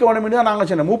பிரச்சனையை தீர்க்க வேண்டும் என்று தான் நாங்கள்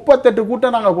சொன்னோம். 38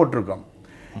 கூட்டம் நாங்கள் போட்டிருக்கோம்.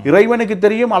 இறைவனுக்கு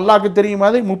தெரியும், அல்லாஹ்க்கு தெரியும்.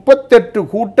 அது 38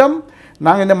 கூட்டம்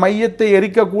நாங்கள் இந்த மையத்தை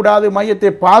எரிக்கக்கூடாது, மையத்தை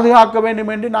பாதுகாக்க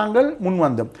வேண்டும் என்று நாங்கள் முன்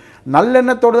வந்தோம்.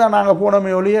 நல்லெண்ணத்தோடு தான் நாங்கள்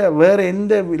போனோமே ஒழிய வேறு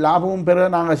எந்த லாபமும் பெற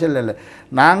நாங்கள் செல்லலை.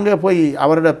 நாங்கள் போய்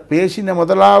அவரோட பேசின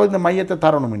முதலாவது இந்த மையத்தை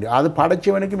தரணும் என்று, அது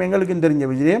படைச்சவனுக்கும் எங்களுக்கும் தெரிஞ்ச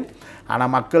விஷயம்.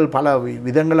 ஆனால் மக்கள் பல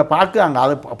விதங்களை பார்க்குறாங்க.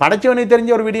 அது படைச்சவனுக்கு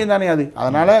தெரிஞ்ச ஒரு விடயம் தானே அது.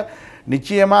 அதனால்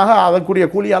நிச்சயமாக அதற்குரிய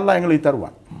கூலி அல்லாஹ் எங்களுக்கு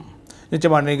தருவான்.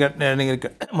 நிச்சயமாக நீங்கள்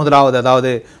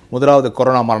முதலாவது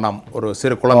கொரோனா மரணம் ஒரு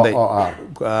சிறு குழந்தை,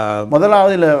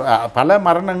 முதலாவதில் பல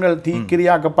மரணங்கள்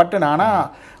தீக்கிரியாக்கப்பட்டன. ஆனால்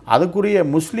அதுக்குரிய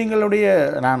முஸ்லீம்களுடைய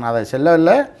நான் அதை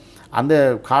செல்லவில்லை. அந்த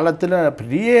காலத்தில்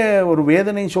பெரிய ஒரு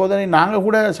வேதனை சோதனை, நாங்கள்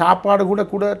கூட சாப்பாடு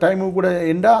கூட டைமு கூட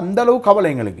என்றால் அந்தளவு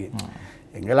கவலை எங்களுக்கு.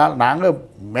 எங்களால் நாங்கள்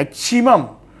மேக்சிமம்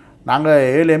நாங்கள்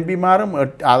 7 எம்பிமாரும்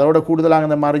அதோட கூடுதலாக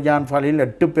இந்த மருஜான் ஃபாலில்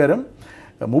 8 பேரும்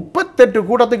 38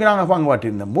 கூட்டத்துக்கு நாங்கள் பங்கு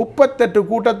பாட்டியிருந்தோம். 38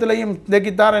 கூட்டத்திலையும்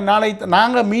இன்றைக்கு நாளை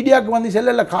நாங்கள் மீடியாவுக்கு வந்து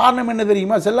செல்லல. காரணம் என்ன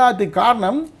தெரியுமா? செல்லாததுக்கு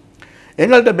காரணம்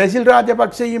எங்கள்கிட்ட பெசில்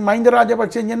ராஜபக்சையும் மஹிந்த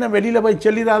ராஜபக்சையும் என்ன வெளியில் போய்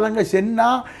செல்லிடாதங்க,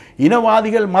 சென்னால்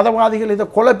இனவாதிகள் மதவாதிகள் இதை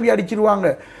குழப்பி அடிச்சிருவாங்க,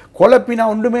 குழப்பினா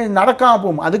ஒன்றுமே நடக்காமல்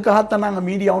போகும். அதுக்காகத்தான் நாங்கள்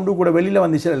மீடியா ஒன்று கூட வெளியில்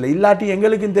வந்து செல்லலை. இல்லாட்டி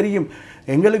எங்களுக்கும் தெரியும்,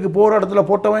 எங்களுக்கு போகிற இடத்துல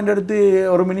போட்ட வேண்டிய எடுத்து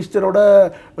ஒரு மினிஸ்டரோட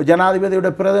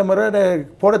ஜனாதிபதியோட பிரதமரோட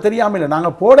போட தெரியாமல் இல்லை.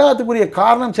 நாங்கள் போடாததுக்குரிய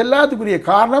காரணம், செல்லாததுக்குரிய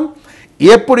காரணம்,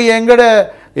 எப்படி எங்களோட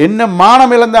என்ன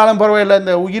மானம் இழந்தாலும் பரவாயில்லை,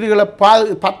 இந்த உயிர்களை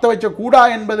பற்ற வைக்கக்கூடா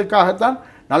என்பதுக்காகத்தான்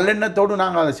நல்லெண்ணத்தோடு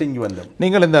நாங்கள் அதை செஞ்சு வந்தோம்.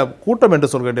 நீங்கள் இந்த கூட்டம் என்று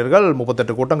சொல்கின்றீர்கள்,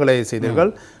 38 கூட்டங்களை செய்தீர்கள்.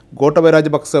 கோட்டாபய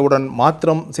ராஜபக்சவுடன்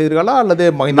மாத்திரம் செய்தீர்களா அல்லது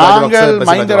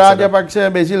மஹிந்த ராஜபக்ச,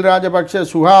 பெசில் ராஜபக்ச,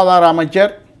 சுகாதார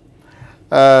அமைச்சர்,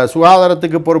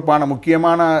 சுகாதாரத்துக்கு பொறுப்பான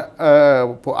முக்கியமான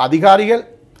அதிகாரிகள்,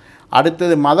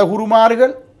 அடுத்தது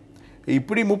மதகுருமார்கள்,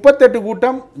 இப்படி 38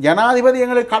 கூட்டம். ஜனாதிபதி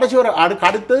எங்களுக்கு கடைசி ஒரு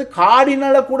அடுத்தது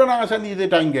கார்டினலை கூட நாங்கள்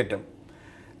சந்தித்து டைம் கேட்டோம்.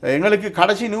 எங்களுக்கு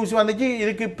கடைசி நியூஸ் வந்துச்சு,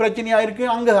 இதுக்கு பிரச்சனையாக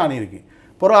இருக்குது, அங்கே தான் இருக்குது.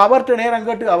 அப்புறம் அவர்கிட்ட நேரம்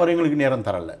கேட்டு அவர் எங்களுக்கு நேரம்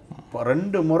தரலை.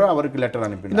 2 முறை அவருக்கு லெட்டர்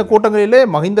அனுப்பி. இந்த கூட்டங்களிலே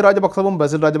மஹிந்த ராஜபக்சவும்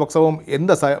பெசில் ராஜபக்சவும்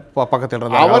எந்த பக்கத்தில்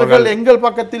இருந்தார்கள்? அவர்கள் எங்கள்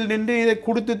பக்கத்தில் நின்று இதை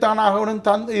கொடுத்து தான் ஆகணும்,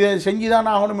 இதை செஞ்சு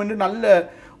தான் ஆகணும் என்று நல்ல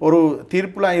ஒரு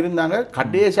தீர்ப்புலாம் இருந்தாங்க.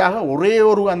 கடைசியாக ஒரே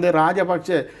ஒரு அந்த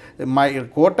ராஜபக்ச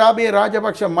கோட்டாபய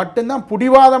ராஜபக்ச மட்டும்தான்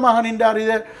புடிவாதமாக நின்றார்.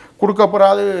 இதை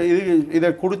கொடுக்கப்படாது, இதை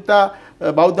கொடுத்தா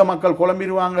பௌத்த மக்கள்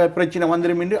குழம்பிடுவாங்க, பிரச்சனை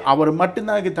வந்துடும் என்று அவர்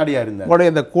மட்டும்தான் இதுக்கு தடையாக இருந்தார்.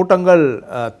 உங்களுடைய இந்த கூட்டங்கள்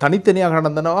தனித்தனியாக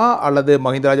நடந்தனவா அல்லது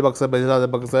மஹிந்த ராஜபக்ச, பெசில்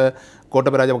ராஜபக்ச,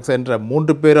 கோட்டாபய ராஜபக்ச என்ற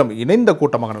 3 பேரும் இணைந்த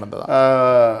கூட்டமாக நடந்ததா?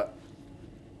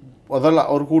 முதல்ல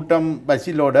ஒரு கூட்டம்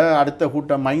பசிலோட, அடுத்த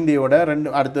கூட்டம் மைந்தையோட,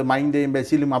 அடுத்து மைந்தையும்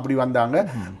பசிலும் அப்படி வந்தாங்க.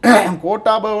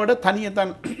 கோட்டாபயோட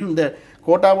தனியத்தான், இந்த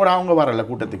கோட்டாபோட அவங்க வரலை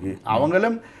கூட்டத்துக்கு.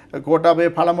 அவங்களும் கோட்டாபய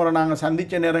பலமுறை நாங்கள்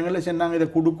சந்தித்த நேரங்களில் சொன்னாங்க, இதை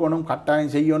கொடுக்கணும்,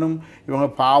 கட்டாயம் செய்யணும், இவங்க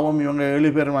பாவம், இவங்க 7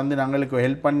 பேர் வந்து நாங்களுக்கு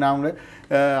ஹெல்ப் பண்ணாங்க.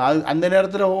 அது அந்த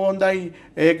நேரத்தில் ஓந்தாய்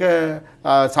ஏக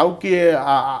சவுக்கிய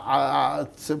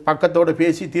பக்கத்தோடு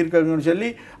பேசி தீர்க்கணும்னு சொல்லி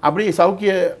அப்படியே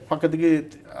சவுக்கிய பக்கத்துக்கு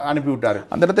அனுப்பிவிட்டார்.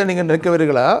 அந்த இடத்துல நீங்கள்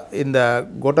நினைக்கவீர்களா, இந்த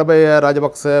கோட்டாபய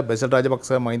ராஜபக்ச, பெசில்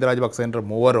ராஜபக்ச, மஹிந்த ராஜபக்ச என்ற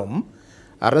மூவரும்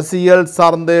அரசியல்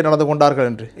சார்ந்து நடந்து கொண்டார்கள்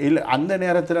என்று? இல்லை, அந்த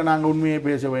நேரத்தில் நாங்கள் உண்மையை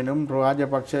பேச வேண்டும்.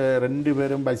 ராஜபக்ச 2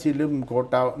 பேரும் பசிலும்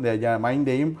இந்த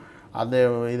மைந்தையும் அந்த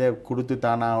இதை கொடுத்து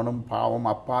தானாகணும், பாவம்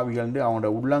அப்பாவிகள் அவங்களோட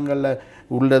உள்ளங்களில்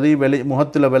உள்ளது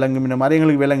முகத்தில் விளங்கும் இந்த மாதிரி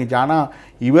எங்களுக்கு விளங்குச்சு. ஆனால்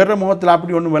இவர முகத்தில்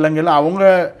அப்படி ஒன்றும் விளங்கலை. அவங்க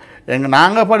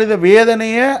நாங்கள் படுத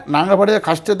வேதனையை, நாங்கள் படுத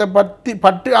கஷ்டத்தை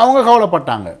பட்டு அவங்க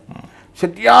கவலைப்பட்டாங்க,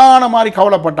 சரியான மாதிரி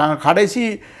கவலைப்பட்டாங்க. கடைசி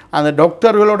அந்த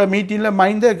டாக்டர்களோட மீட்டிங்கில்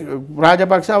மஹிந்த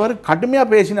ராஜபக்ச அவர் கடுமையாக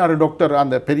பேசினார். டாக்டர்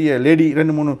அந்த பெரிய லேடி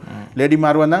 2-3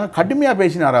 லேடிமார் வந்தாங்க, கடுமையாக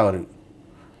பேசினார் அவர்.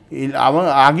 அவங்க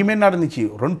ஆர்கியூமெண்ட் நடந்துச்சு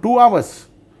 2 hours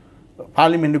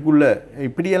பார்லிமெண்ட்டுக்குள்ளே.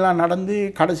 இப்படியெல்லாம் நடந்து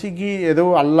கடைசிக்கு ஏதோ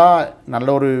அல்லாஹ் நல்ல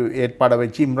ஒரு ஏற்பாடை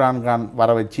வச்சு இம்ரான்கான் வர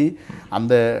வச்சு,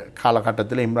 அந்த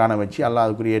காலகட்டத்தில் இம்ரானை வச்சு அல்லாஹ்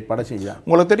அதுக்குரிய ஏற்பாடை செய்தார்.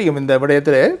 உங்களுக்கு தெரியும், இந்த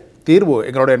விடயத்தில் தீர்வு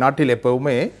எங்களுடைய நாட்டில்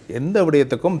எப்பவுமே எந்த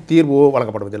விடயத்துக்கும் தீர்வு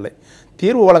வழங்கப்படுவதில்லை.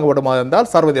 தீர்வு வழங்கப்படுமா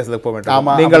இருந்தால் சர்வதேசத்துக்கு போக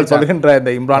வேண்டும். நீங்கள் சொல்கின்ற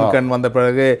இந்த இம்ரான்கான் வந்த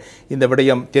பிறகு இந்த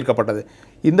விடயம் தீர்க்கப்பட்டது.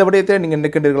 இந்த விடயத்தை நீங்கள்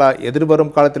நினைக்கின்றீர்களா,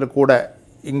 எதிர்வரும் காலத்தில் கூட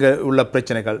இங்கே உள்ள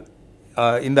பிரச்சனைகள்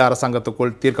இந்த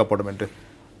அரசாங்கத்துக்குள் தீர்க்கப்படும் என்று?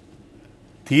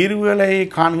 தீர்வுகளை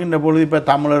காண்கின்ற பொழுது இப்போ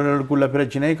தமிழர்களுக்குள்ள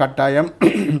பிரச்சனை கட்டாயம்.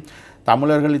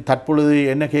 தமிழர்கள் தற்பொழுது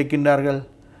என்ன கேட்கின்றார்கள்?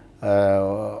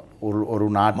 ஒரு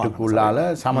நாட்டுக்குள்ளால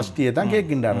சமஷ்டியை தான்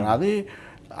கேட்கின்றார்கள். அது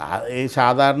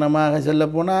சாதாரணமாக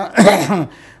சொல்லப்போனால்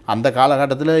அந்த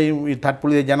காலகட்டத்தில்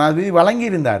தற்பொழுதைய ஜனாதிபதி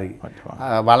வழங்கியிருந்தார்.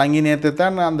 வழங்கி நேற்று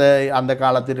தான் அந்த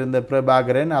காலத்தில் இருந்த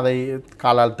பிரபாகரன் அதை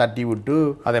காலால் தட்டி விட்டு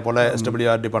அதே போல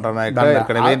SWRD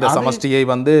பண்டநாயக்க இந்த சமஷ்டியை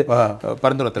வந்து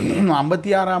பரிந்துரைத்தார்.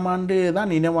 56ஆம் ஆண்டு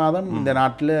தான் இனவாதம் இந்த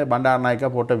நாட்டில்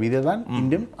பண்டாரநாயக்கா போட்ட விதை தான்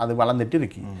இன்றும் அது வளர்ந்துட்டு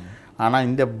இருக்கு. ஆனால்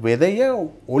இந்த விதையை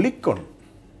ஒழிக்கணும்.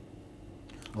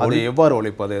 அது எவ்வாறு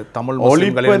ஒழிப்பது? தமிழ்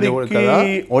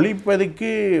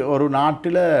ஒழிப்பதுக்கு ஒரு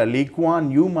நாட்டில் லீ குவான்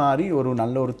யூ மாதிரி ஒரு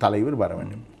நல்ல ஒரு தலைவர் வர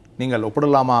வேண்டும். நீங்கள்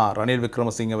ஒப்பிடலாமா ரணில்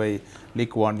விக்ரமசிங்கவை லீ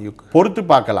குவான் யூ? பொறுத்து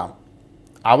பார்க்கலாம்.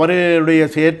 அவருடைய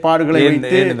செயற்பாடுகளை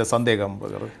வைத்து இந்த சந்தேகம்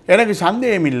எனக்கு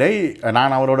சந்தேகம் இல்லை.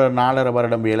 நான் அவரோட 4.5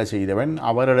 வருடம் வேலை செய்தவன்.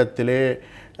 அவரிடத்திலே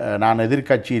நான்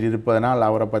எதிர்க்கட்சியில் இருப்பதனால்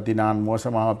அவரை பற்றி நான்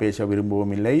மோசமாக பேச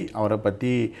விரும்பவும் இல்லை, அவரை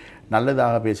பற்றி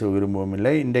நல்லதாக பேச விரும்பவும்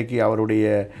இல்லை. இன்றைக்கு அவருடைய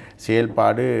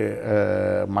செயல்பாடு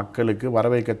மக்களுக்கு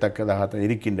வரவேற்கத்தக்கதாக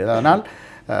இருக்கின்றது. அதனால்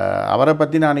அவரை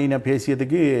பற்றி நான் இன்னும்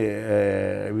பேசியதுக்கு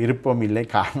விருப்பம் இல்லை.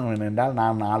 காரணம் என்னென்றால்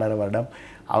நான் 4.5 வருடம்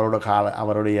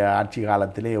அவருடைய ஆட்சி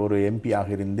காலத்திலே ஒரு எம்பியாக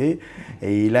இருந்து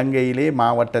இலங்கையிலே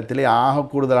மாவட்டத்திலே ஆக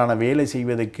கூடுதலான வேலை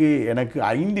செய்வதற்கு எனக்கு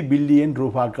 5 பில்லியன்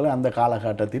ரூபாய்கள் அந்த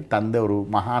காலகட்டத்தில் தந்த ஒரு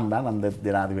மகான் தான் அந்த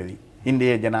ஜனாதிபதி,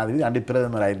 இந்திய ஜனாதிபதி, அன்று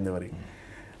பிரதமராக இருந்தவர்.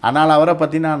 ஆனால் அவரை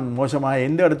பற்றி நான் மோசமாக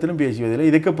எந்த இடத்திலும் பேசுவதில்லை,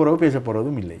 இதுக்கு பிறகு பேச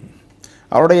போகிறதும் இல்லை.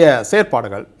 அவருடைய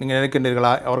செயற்பாடுகள் நீங்கள்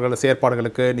நினைக்கின்றீர்களா? அவர்கள்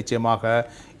செயற்பாடுகளுக்கு நிச்சயமாக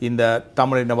இந்த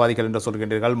தமிழ் இனவாதிகள் என்று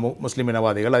சொல்கின்றீர்கள், முஸ்லீம்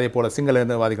இனவாதிகள், அதே போல் சிங்கள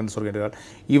இனவாதிகள் என்று சொல்கின்றீர்கள்,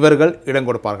 இவர்கள் இடம்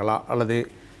கொடுப்பார்களா அல்லது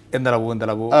எந்த அளவு இந்த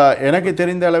அளவு? எனக்கு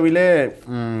தெரிந்த அளவிலே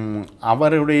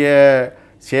அவருடைய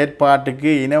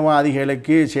செயற்பாட்டுக்கு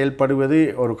இனவாதிகளுக்கு செயல்படுவது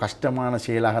ஒரு கஷ்டமான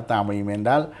செயலாகத்தான் அமையும்.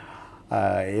 என்றால்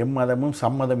எம்மதமும்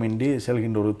சம்மதமின்றி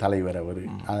செல்கின்ற ஒரு தலைவர் அவர்.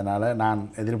 அதனால் நான்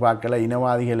எதிர்பார்க்கல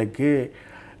இனவாதிகளுக்கு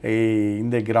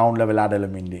இந்த கிரவுண்டில்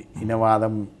விளையாடலும் இன்றி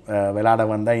இனவாதம் விளையாட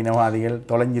வந்தால் இனவாதிகள்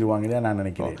தொலைஞ்சிருவாங்கன்னு நான்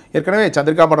நினைக்கிறேன். ஏற்கனவே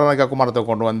சந்திரிகா பண்டநாயக்க குமாரத்தை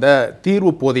கொண்டு வந்த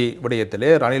தீர்வு போதி விடயத்திலே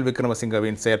ரணில்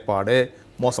விக்ரமசிங்கவின் செயற்பாடு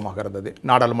மோசமாக இருந்தது.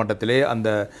 நாடாளுமன்றத்திலே அந்த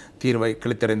தீர்வை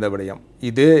கிழித்தறிந்த விடயம்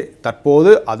இது.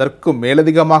 தற்போது அதற்கு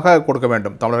மேலதிகமாக கொடுக்க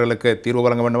வேண்டும், தமிழர்களுக்கு தீர்வு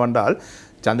வழங்க வேண்டும் என்றால்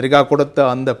சந்திரிகா கொடுத்த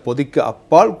அந்த பொதிக்கு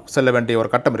அப்பால் செல்ல வேண்டிய ஒரு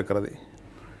கட்டம் இருக்கிறது.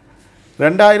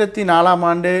 2004ஆம்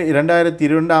ஆண்டு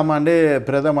 2002ஆம் ஆண்டு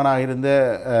பிரதமராக இருந்த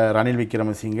ரணில்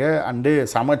விக்ரமசிங்க அன்று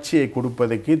சமர்ச்சியை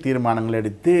கொடுப்பதற்கு தீர்மானங்கள்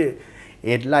எடுத்து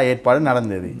எல்லா ஏற்பாடும்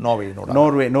நடந்தது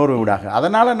நோர்வே ஊடாக.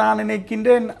 அதனால் நான்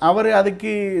நினைக்கின்றேன் அவர்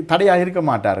அதுக்கு தடையாக இருக்க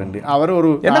மாட்டார் என்று. அவர் ஒரு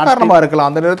என்ன காரணமாக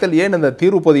இருக்கலாம் அந்த நேரத்தில்? ஏன் இந்த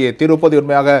தீர்வுப்பதி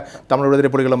உண்மையாக தமிழ்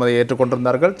விடுதலை புலிகளும் அதை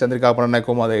ஏற்றுக்கொண்டிருந்தார்கள், சந்திரிகா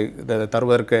பண்டநாயக்கும் அதை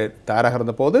தருவதற்கு தயாராக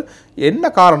இருந்த போது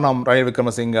என்ன காரணம் ரணில்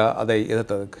விக்ரமசிங்க அதை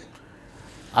எதிர்த்ததுக்கு?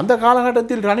 அந்த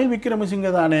காலகட்டத்தில் ரணில் விக்ரமசிங்க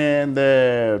தானே இந்த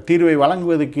தீர்வை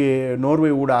வழங்குவதற்கு நோர்வே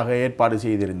ஊடாக ஏற்பாடு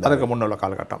செய்திருந்தார். அதுக்கு முன்னுள்ள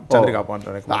காலகட்டம் சந்திரிகா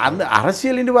அந்த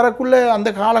அரசியல் இன்று வரக்குள்ள அந்த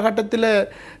காலகட்டத்தில்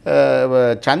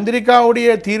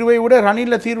சந்திரிகாவுடைய தீர்வை விட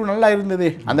ரணிலில் தீர்வு நல்லா இருந்தது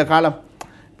அந்த காலம்.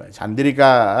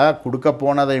 சந்திரிகா கொடுக்க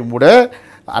போனதை விட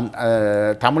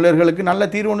தமிழர்களுக்கு நல்ல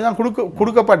தீர்வு ஒன்று தான்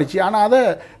கொடுக்கப்பட்டுச்சு. ஆனால் அதை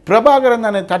பிரபாகரன்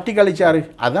தானே தட்டி கழிச்சார்.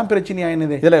 அதுதான்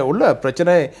பிரச்சனையாயினது. இதில் உள்ள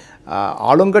பிரச்சனை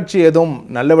ஆளுங்கட்சி எதுவும்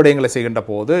நல்ல விடயங்களை செய்கின்ற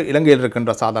போது இலங்கையில்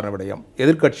இருக்கின்ற சாதாரண விடயம்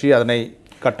எதிர்கட்சி அதனை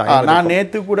கட்டாயம். நான்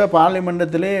நேற்று கூட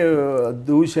பார்லிமெண்டத்திலே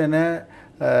தூஷண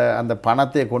அந்த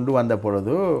பணத்தை கொண்டு வந்த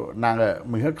பொழுது நாங்கள்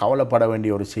மிக கவலைப்பட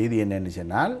வேண்டிய ஒரு செய்தி என்னென்னு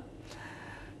சொன்னால்,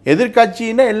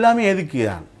 எதிர்கட்சின்னா எல்லாமே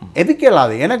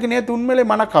எதுக்கலாது. எனக்கு நேற்று உண்மையிலே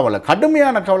மனக்கவலை,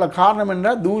 கடுமையான கவலை. காரணம்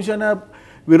என்றால் தூஷண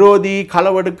விரோதி,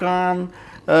 களவெடுக்கான்,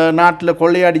 நாட்டில்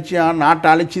கொள்ளையடிச்சான், நாட்டை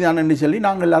அழிச்சுதான் என்று சொல்லி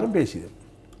நாங்கள் எல்லாரும் பேசினோம்.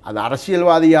 அது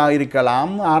அரசியல்வாதியாக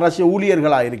இருக்கலாம், அரசு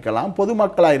ஊழியர்களாக இருக்கலாம்,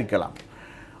 பொதுமக்களாக இருக்கலாம்.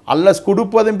 அல்லஸ்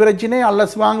கொடுப்பதும் பிரச்சனை,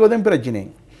 அல்லஸ் வாங்குவதும் பிரச்சனை.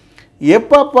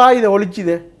 எப்பப்பா இதை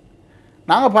ஒழிச்சுது?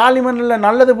 நாங்கள் பார்லிமெண்ட்டில்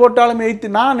நல்லது போட்டாலும் எய்த்து.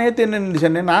 நான் நேற்று என்ன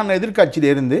சொன்னேன், நான் எதிர்கட்சியில்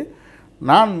இருந்து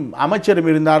நான் அமைச்சரும்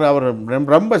இருந்தார், அவர்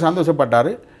ரொம்ப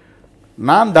சந்தோஷப்பட்டார்.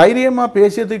 நான் தைரியமாக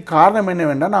பேசியதுக்கு காரணம்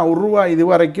என்னவென்றால், நான் ரூபா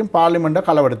இதுவரைக்கும் பார்லிமெண்ட்டை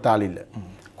களவெடுத்த ஆள் இல்லை,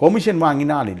 கொமிஷன்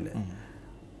வாங்கின ஆள் இல்லை.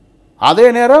 அதே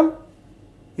நேரம்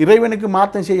இறைவனுக்கு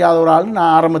மாற்றம் செய்யாத ஒரு ஆள்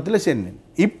நான் ஆரம்பத்தில் சொன்னேன்.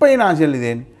 இப்போ நான்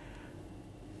சொல்லுதேன்,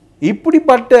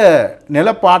 இப்படிப்பட்ட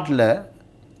நிலப்பாட்டில்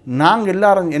நாங்கள்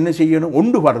எல்லாரும் என்ன செய்யணும்,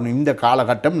 ஒன்றுபடணும். இந்த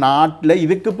காலகட்டம் நாட்டில்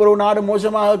இதுக்கு பிறகு நாடு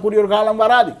மோசமாகக்கூடிய ஒரு காலம்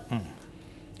வராது.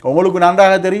 உங்களுக்கு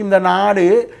நன்றாக தெரியும், இந்த நாடு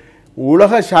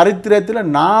உலக சரித்திரத்தில்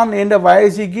நான் என்ற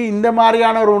வயசுக்கு இந்த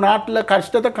மாதிரியான ஒரு நாட்டில்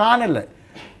கஷ்டத்தை காணலை.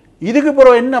 இதுக்கு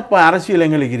பிறகு என்னப்பா அரசியல்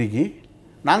எங்களுக்கு இருக்கு?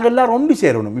 நாங்கள் எல்லோரும் ஒன்று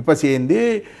சேரணும். இப்போ சேர்ந்து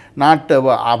நாட்டை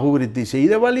அபிவிருத்தி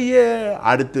செய்த வழியை,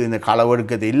 அடுத்து இந்த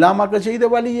களவெடுக்கத்தை இல்லாமல் செய்த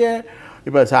வழியை.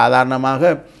 இப்போ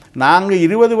சாதாரணமாக நாங்கள்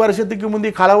 20 வருஷத்துக்கு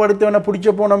முந்தைய களவெடுத்தவனை பிடிச்ச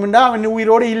போனோம்னா அவன்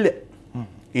உயிரோடு இல்லை.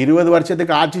 20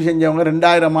 வருஷத்துக்கு ஆட்சி செஞ்சவங்க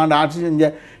 2000 ஆண்டு ஆட்சி செஞ்ச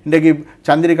இன்றைக்கு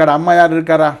சந்திரிகாட அம்மையார்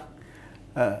இருக்காரா?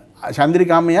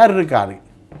 சந்திரிகா அம்மையார் இருக்காரு.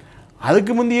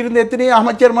 அதுக்கு முந்தி இருந்த எத்தனையோ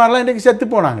அமைச்சர்மாரெலாம் இன்றைக்கு செத்து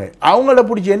போனாங்க. அவங்கள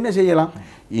பிடிச்சி என்ன செய்யலாம்?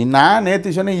 நான்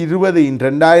நேற்று சொன்னேன் 2000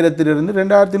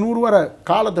 2100 வர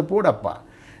காலத்தை போடப்பா.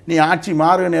 நீ ஆட்சி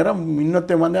மாறுற நேரம்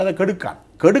இன்னொருத்த வந்து அதை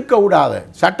கெடுக்க விடாத,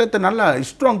 சட்டத்தை நல்லா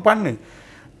ஸ்ட்ராங் பண்ணு.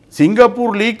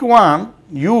 சிங்கப்பூர் லீக்குவான்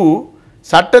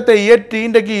சட்டத்தை இயற்றி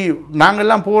இன்றைக்கு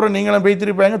நாங்கள்லாம் போகிறோம், நீங்களும்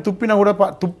பேய்த்திருப்பாங்க, துப்பினா கூட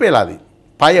துப்பேலாது.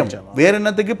 பயம், வேறு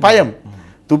என்னத்துக்கு பயம்?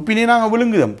 துப்பினே நாங்கள்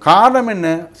விழுங்குதோம். காரணம் என்ன?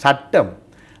 சட்டம்.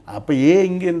 அப்போ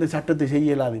இங்கே இந்த சட்டத்தை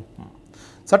செய்யலாது?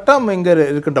 சட்டம் எங்கே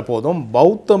இருக்கின்ற போதும்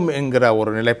பௌத்தம் என்கிற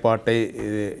ஒரு நிலைப்பாட்டை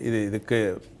இதுக்கு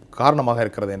காரணமாக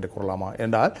இருக்கிறது என்று கூறலாமா?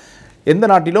 என்றால் எந்த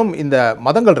நாட்டிலும் இந்த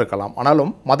மதங்கள் இருக்கலாம்,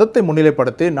 ஆனாலும் மதத்தை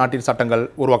முன்னிலைப்படுத்தி நாட்டில் சட்டங்கள்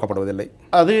உருவாக்கப்படுவதில்லை.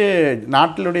 அது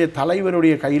நாட்டிலுடைய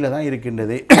தலைவருடைய கையில் தான்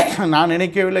இருக்கின்றது. நான்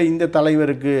நினைக்கவில்லை இந்த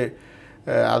தலைவருக்கு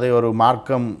அது ஒரு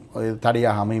மார்க்கம்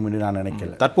தடையாக அமையும் என்று நான்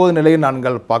நினைக்கல. தற்போது நிலையில்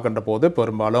நாங்கள் பார்க்கின்ற போது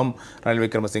பெரும்பாலும் ரணில்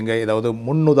விக்ரமசிங்கே ஏதாவது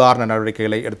முன்னுதாரண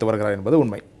நடவடிக்கைகளை எடுத்து வருகிறார் என்பது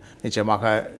உண்மை.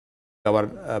 நிச்சயமாக அவர்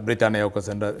பிரித்தானியாவுக்கு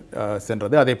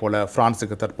சென்றது, அதே போல்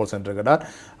பிரான்ஸுக்கு தற்போது சென்றிருக்கிறார்.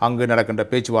 அங்கு நடக்கின்ற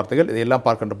பேச்சுவார்த்தைகள் இதையெல்லாம்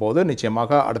பார்க்கின்ற போது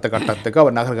நிச்சயமாக அடுத்த கட்டத்துக்கு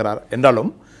அவர் நகர்கிறார்.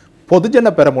 என்றாலும்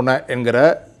பொதுஜன பெரமுன என்கிற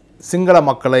சிங்கள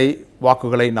மக்களை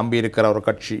வாக்குகளை நம்பியிருக்கிற ஒரு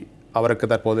கட்சி, அவருக்கு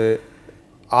தற்போது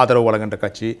ஆதரவு வழங்குகின்ற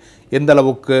கட்சி எந்த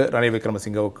அளவுக்கு ரணில்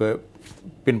விக்ரமசிங்கவுக்கு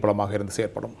பின்புலமாக இருந்து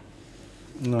செயற்படும்?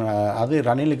 அது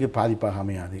ரணிலுக்கு பாதிப்பாக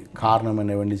அமையாது. காரணம்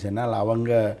என்ன வேண்டி சொன்னால்,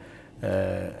 அவங்க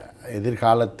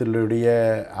எதிர்காலத்திலுடைய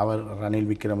ரணில்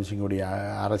விக்ரமசிங்குடைய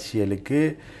அரசியலுக்கு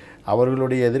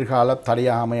அவர்களுடைய எதிர்காலம்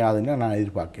தடையாக அமையாதுன்னு நான்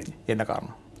எதிர்பார்க்கிறேன். என்ன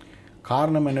காரணம்?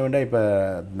 காரணம் என்னவென்றால், இப்போ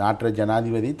நாட்டு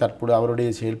ஜனாதிபதி தற்போது அவருடைய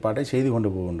செயல்பாட்டை செய்து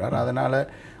கொண்டு போகின்றார். அதனால்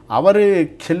அவர்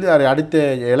செல்லுறாரு. அடுத்த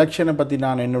எலெக்ஷனை பற்றி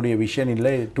நான் என்னுடைய விஷயம்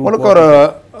இல்லை. உங்களுக்கு ஒரு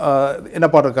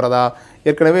என்னப்பா இருக்கிறதா?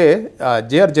 ஏற்கனவே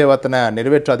ஜேஆர் ஜெயவர்தன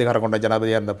நிறைவேற்று அதிகாரம் கொண்ட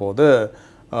ஜனாதிபதியாக இருந்தபோது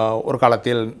ஒரு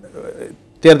காலத்தில்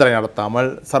தேர்தலை நடத்தாமல்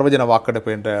சர்வஜன வாக்கெடுப்பு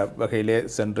என்ற வகையிலே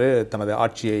சென்று தனது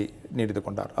ஆட்சியை நீடித்து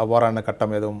கொண்டார். அவ்வாறான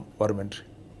கட்டம் எதுவும் வரும் என்று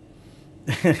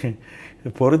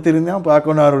பொறுத்திருந்தான்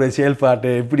பார்க்கணும் அவருடைய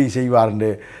செயல்பாட்டை எப்படி செய்வார்ண்டு.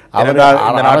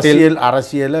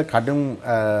 அரசியலை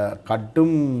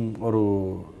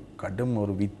கடும்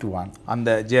ஒரு வித்துவான் அந்த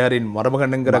ஜேஆரின்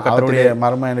மருமகனுங்கிற அவருடைய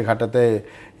மருமகன் கட்டத்தை.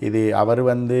 இது அவர்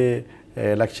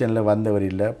எலெக்ஷனில் வந்தவர்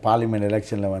இல்லை, பார்லிமெண்ட்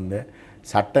எலெக்ஷனில் வந்து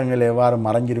சட்டங்கள் எவ்வாறு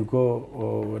மறைஞ்சிருக்கோ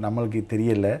நம்மளுக்கு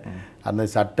தெரியல. அந்த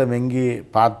சட்டம் எங்கே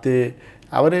பார்த்து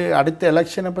அவர் அடுத்த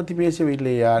எலெக்ஷனை பற்றி பேசவே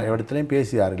இல்லையா? இடத்துலையும்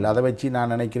பேசுகிறார் இல்லை. அதை வச்சு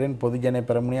நான் நினைக்கிறேன் பொதுஜன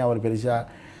பெரமுனையும் அவர் பெருசாக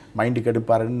மைண்டுக்கு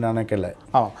எடுப்பாருன்னு நினைக்கல.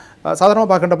 ஆமாம், சாதாரணமாக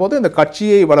பார்க்கின்ற போது இந்த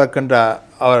கட்சியை வளர்க்கின்ற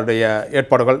அவருடைய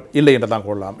ஏற்பாடுகள் இல்லை என்று தான்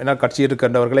கொள்ளலாம். ஏன்னா கட்சி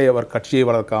இருக்கின்றவர்களை அவர் கட்சியை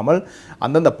வளர்க்காமல்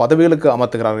அந்தந்த பதவிகளுக்கு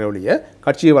அமர்த்துகிறார்கள் ஒழிய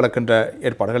கட்சியை வளர்க்கின்ற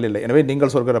ஏற்பாடுகள் இல்லை. எனவே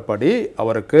நீங்கள் சொல்கிறபடி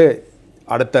அவருக்கு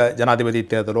அடுத்த ஜனாதிபதி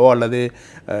தேர்தலோ அல்லது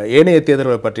ஏனைய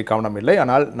தேர்தல்களை பற்றி கவனம் இல்லை,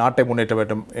 ஆனால் நாட்டை முன்னேற்ற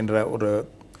வேண்டும் என்ற ஒரு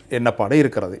எண்ணப்பாடு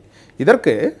இருக்கிறது.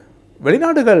 இதற்கு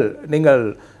வெளிநாடுகள், நீங்கள்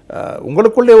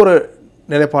உங்களுக்குள்ளே ஒரு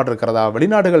நிலைப்பாடு இருக்கிறதா?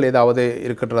 வெளிநாடுகள் ஏதாவது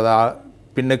இருக்கின்றதா?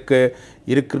 பின்னுக்கு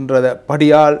இருக்கின்றத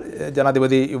படியால்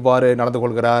ஜனாதிபதி இவ்வாறு நடந்து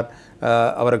கொள்கிறார்,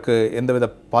 அவருக்கு எந்தவித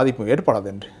பாதிப்பும்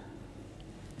ஏற்படாது என்று?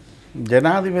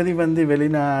 ஜனாதிபதி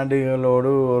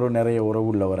வெளிநாடுகளோடு ஒரு நிறைய உறவு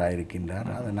உள்ளவராக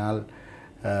இருக்கின்றார். அதனால்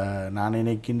நான்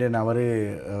நினைக்கின்றேன்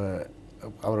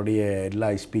அவருடைய எல்லா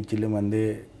ஸ்பீச்சிலும்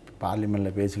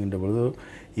பார்லிமெண்ட்டில் பேசுகின்ற பொழுது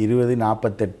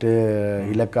 2048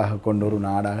 இலக்காக கொண்ட ஒரு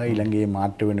நாடாக இலங்கையை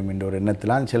மாற்ற வேண்டும் என்ற ஒரு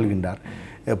எண்ணத்திலாம் செல்கின்றார்.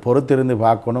 பொறுத்திருந்து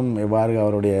பார்க்கணும் எவ்வாறு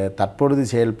அவருடைய தற்பொழுது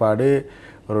செயல்பாடு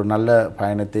ஒரு நல்ல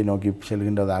பயணத்தை நோக்கி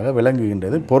செல்கின்றதாக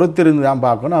விளங்குகின்றது. பொறுத்திருந்து தான்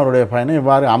பார்க்கணும் அவருடைய பயணம்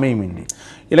எவ்வாறு அமையும்.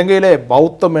 இலங்கையிலே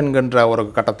பௌத்தம் என்கின்ற ஒரு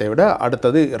கட்டத்தை விட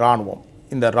அடுத்தது இராணுவம்.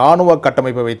 இந்த இராணுவ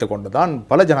கட்டமைப்பை வைத்துக்கொண்டு தான்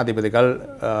பல ஜனாதிபதிகள்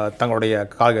தங்களுடைய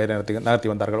கால்களை நகர்த்தி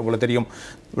வந்தார்கள். உங்களுக்கு தெரியும்,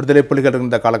 விடுதலை புலிகள்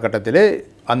இருந்த காலகட்டத்திலே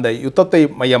அந்த யுத்தத்தை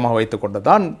மையமாக வைத்துக்கொண்டு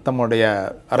தான் தம்முடைய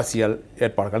அரசியல்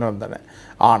ஏற்பாடுகள் நடந்தன.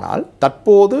 ஆனால்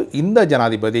தற்போது இந்த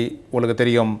ஜனாதிபதி, உங்களுக்கு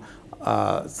தெரியும்,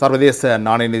 சர்வதேச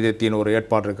நாணய நிதியத்தின் ஒரு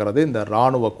ஏற்பாடு இருக்கிறது, இந்த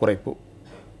இராணுவ குறைப்பு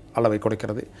அளவை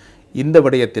குறைக்கிறது. இந்த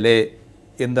விடயத்திலே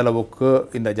எந்த அளவுக்கு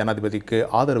இந்த ஜனாதிபதிக்கு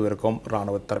ஆதரவு இருக்கும்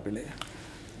இராணுவ தரப்பிலே?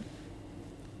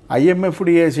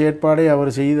 IMF-உடைய செயற்பாடை அவர்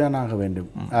செய்தானாக வேண்டும்.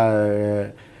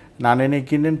 நான்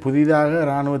நினைக்கின்றேன் புதிதாக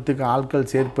இராணுவத்துக்கு ஆட்கள்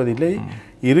சேர்ப்பதில்லை.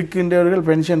 இருக்கின்றவர்கள்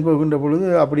பென்ஷன் போகின்ற பொழுது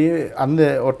அப்படியே அந்த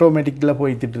ஆட்டோமேட்டிக்கில்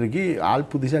போய்த்துட்டு இருக்கி ஆள்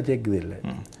புதுசாக சேர்க்குது இல்லை.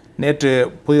 நேற்று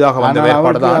புதிதாக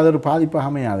அது ஒரு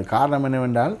பாதிப்பாக அமையாது. காரணம்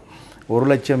என்னவென்றால் 1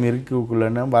 லட்சம்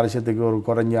இருக்குக்குள்ளே வருஷத்துக்கு ஒரு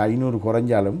 500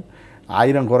 குறைஞ்சாலும்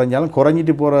 1000 குறைஞ்சாலும்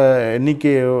குறைஞ்சிட்டு போகிற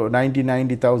எண்ணிக்கை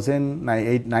 90,000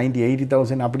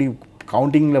 80,000 அப்படி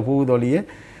கவுண்டிங்கில் போகுதொழியே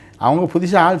அவங்க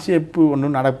புதுசாக ஆள் சேர்ப்பு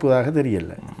ஒன்றும் நடப்பதாக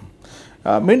தெரியல.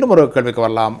 மீண்டும் ஒரு கேள்விக்கு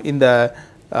வரலாம். இந்த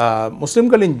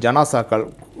முஸ்லிம்களின் ஜனாசாக்கள்,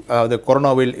 அதாவது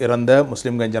கொரோனாவில் இறந்த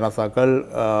முஸ்லிம்களின் ஜனாசாக்கள்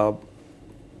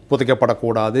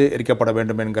புதைக்கப்படக்கூடாது, எரிக்கப்பட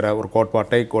வேண்டும் என்கிற ஒரு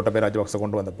கோட்பாட்டை கோட்டபய ராஜபக்ச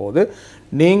கொண்டு வந்த போது,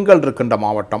 நீங்கள் இருக்கின்ற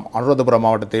மாவட்டம் அனுராதபுரம்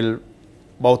மாவட்டத்தில்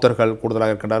பௌத்தர்கள்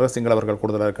கூடுதலாக இருக்கின்றார்கள், சிங்களவர்கள்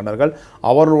கூடுதலாக இருக்கின்றார்கள்.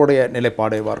 அவர்களுடைய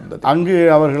நிலைப்பாடு இருந்தது. அங்கு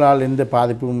அவர்களால் எந்த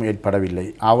பாதிப்பும் ஏற்படவில்லை.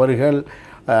 அவர்கள்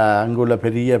அங்குள்ள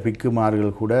பெரிய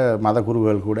பிக்குமார்கள் கூட,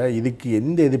 மதகுருகள் கூட இதுக்கு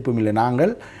எந்த எதிர்ப்பும் இல்லை.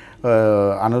 நாங்கள்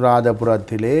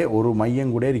அனுராதபுரத்திலே ஒரு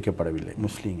மையம் கூட எரிக்கப்படவில்லை.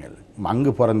 முஸ்லீம்கள்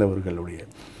அங்கு பிறந்தவர்களுடைய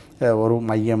ஒரு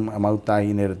மையம்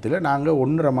மவுத்தாகி நேரத்தில் நாங்கள்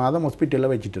 1.5 மாதம்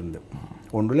ஹாஸ்பிட்டலில் வச்சுட்டு இருந்தோம்.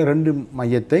 1-2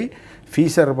 மையத்தை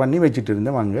ஃபீஸர் பண்ணி வச்சுட்டு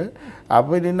இருந்தோம் அங்கே.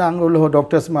 அப்போ நின்று அங்கே உள்ள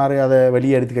டாக்டர்ஸ் மாதிரி அதை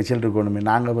வெளியே எடுத்துக்க செல்லிருக்கணுமே.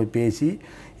 நாங்கள் போய் பேசி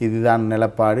இதுதான்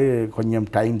நிலப்பாடு, கொஞ்சம்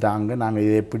டைம் தாங்க, நாங்கள்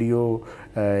இது எப்படியோ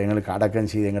எங்களுக்கு அடக்கம்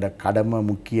செய்து எங்களோட கடமை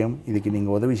முக்கியம், இதுக்கு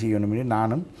நீங்கள் உதவி செய்யணும்னு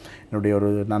நானும் என்னுடைய ஒரு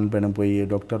நண்பனும் போய்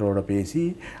டாக்டரோட பேசி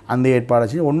அந்த ஏற்பாடை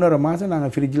செய்து 1.5 மாதம்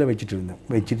நாங்கள் ஃப்ரிட்ஜில் வச்சுட்டு இருந்தோம்.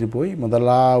 வச்சுட்டு போய்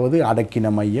முதலாவது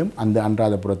அடக்கின மையம் அந்த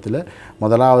அனுராதபுரத்தில்,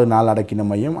 முதலாவது நாள் அடக்கின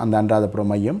மையம் அந்த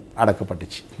அனுராதபுரம் மையம்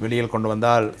அடக்கப்பட்டுச்சு. வெளியில் கொண்டு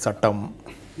வந்தால் சட்டம்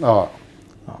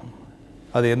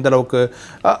அது எந்த அளவுக்கு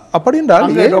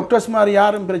அப்படின்றால் டாக்டர்ஸ் மாதிரி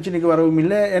யாரும் பிரச்சனைக்கு வரவும்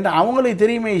இல்லை. ஏன்னா அவங்களுக்கு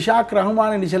தெரியுமே, இஷாக்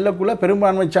ரஹ்மான் என்று செல்லக்குள்ள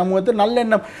பெரும்பான்மை சமூகத்தை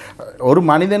நல்லெண்ணம், ஒரு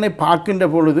மனிதனை பார்க்கின்ற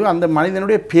பொழுது அந்த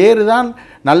மனிதனுடைய பேர் தான்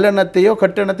நல்லெண்ணத்தையோ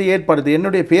கட்டெண்ணத்தையோ ஏற்படுது.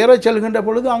 என்னுடைய பேரை செல்கின்ற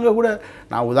பொழுது அங்கே கூட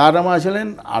நான் உதாரணமாக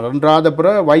சொல்லேன்,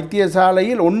 அனுராதபுர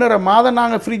வைத்தியசாலையில் 1.5 மாதம்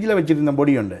நாங்கள் ஃப்ரிட்ஜில் வச்சுருந்தோம்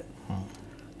பொடி உண்டு.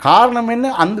 காரணம்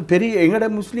என்ன, அந்த பெரிய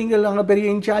எங்களோட முஸ்லீம்கள் அங்கே பெரிய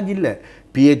இன்சார்ஜ் இல்லை.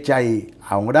 பிஹெச்ஐ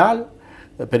அவங்கடால்,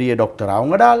 பெரிய டாக்டர்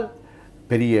அவங்கடால்,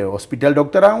 பெரிய ஹாஸ்பிட்டல்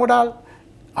டாக்டர் அவங்கடால்,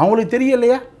 அவங்களுக்கு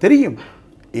தெரியலையா? தெரியும்.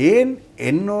 ஏன்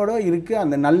என்னோட இருக்க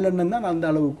அந்த நல்லெண்ணம் தான் அந்த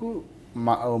அளவுக்கு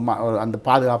அந்த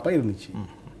பாதுகாப்பாக இருந்துச்சு.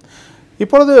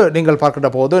 இப்பொழுது நீங்கள்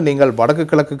பார்க்கின்ற போது நீங்கள் வடக்கு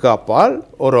கிழக்குக்கு அப்பால்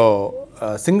ஒரு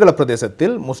சிங்கள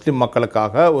பிரதேசத்தில் முஸ்லிம்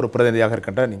மக்களுக்காக ஒரு பிரதிநிதியாக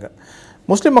இருக்கின்ற நீங்கள்,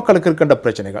 முஸ்லிம் மக்களுக்கு இருக்கின்ற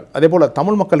பிரச்சனைகள், அதே போல்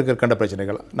தமிழ் மக்களுக்கு இருக்கின்ற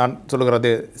பிரச்சனைகள், நான்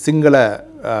சொல்லுகிறது சிங்கள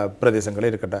பிரதேசங்களில்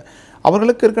இருக்கின்ற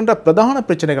அவர்களுக்கு இருக்கின்ற பிரதான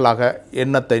பிரச்சனைகளாக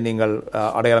எண்ணத்தை நீங்கள்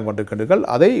அடையாளம் கொண்டிருக்கின்றீர்கள்.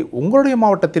 அதை உங்களுடைய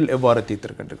மாவட்டத்தில் எவ்வாறு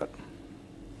தீர்த்திருக்கின்றீர்கள்?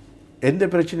 எந்த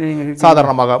பிரச்சனை?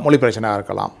 சாதாரணமாக மொழி பிரச்சனையாக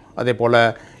இருக்கலாம், அதே போல்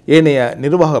ஏனைய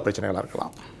நிர்வாக பிரச்சனைகளாக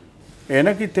இருக்கலாம்.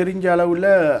 எனக்கு தெரிஞ்ச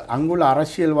அளவில் அங்குள்ள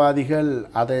அரசியல்வாதிகள்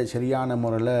அதை சரியான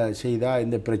முறையில் செய்தால்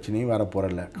எந்த பிரச்சனையும்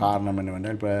வரப்போகிறல. காரணம்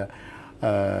என்னவென்றால், இப்போ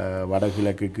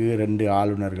வடகிழக்குக்கு 2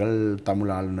 ஆளுநர்கள்,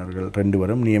 தமிழ் ஆளுநர்கள் 2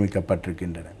 பேரும்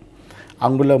நியமிக்கப்பட்டிருக்கின்றனர்.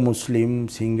 அங்குள்ள முஸ்லீம்,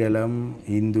 சிங்களம்,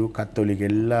 இந்து, கத்தோலிக்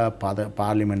எல்லா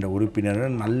பார்லிமெண்ட்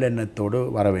உறுப்பினர்கள் நல்லெண்ணத்தோடு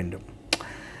வர வேண்டும்.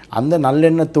 அந்த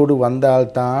நல்லெண்ணத்தோடு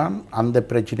வந்தால்தான் அந்த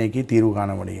பிரச்சனைக்கு தீர்வு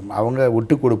காண முடியும். அவங்க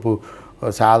விட்டு கொடுப்பு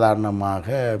சாதாரணமாக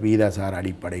வீதாசார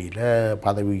அடிப்படையில்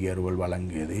பதவி உயர்வுகள்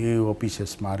வழங்குவது,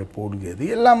 ஆஃபீஸர்ஸ் மாதிரி போடுகிறது,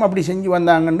 எல்லாம் அப்படி செஞ்சு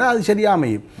வந்தாங்கன்னா அது சரியாக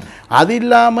அமையும். அது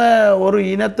இல்லாமல் ஒரு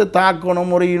இனத்தை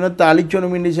தாக்கணும், ஒரு இனத்தை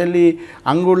அழிக்கணும் என்று சொல்லி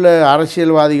அங்குள்ள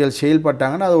அரசியல்வாதிகள்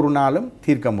செயல்பட்டாங்கன்னா அது ஒரு நாளும்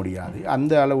தீர்க்க முடியாது.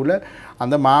 அந்த அளவில்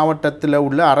அந்த மாவட்டத்தில்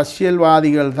உள்ள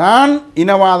அரசியல்வாதிகள் தான்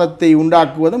இனவாதத்தை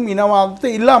உண்டாக்குவதும்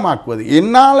இனவாதத்தை இல்லாமாக்குவது.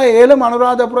 என்னால் ஏலும்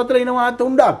அனுராதபுரத்தில் இனவாதத்தை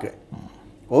உண்டாக்கு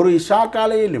ஒரு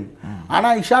இஷாக்காலையிலும்.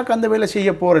 ஆனால் இஷாக் அந்த வேலை செய்ய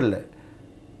போரில்லை.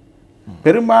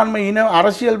 பெரும்பான்மை இன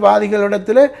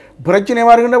அரசியல்வாதிகளிடத்தில் பிரச்சனை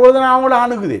வருகின்ற பொழுது நான் அவங்கள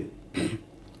அணுகுதேன்,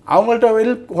 அவங்கள்ட்ட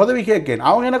உதவி கேட்கேன்,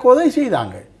 அவங்க எனக்கு உதவி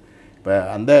செய்தாங்க. இப்போ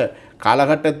அந்த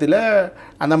காலகட்டத்தில்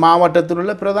அந்த மாவட்டத்தில்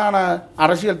உள்ள பிரதான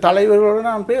அரசியல் தலைவர்களோடு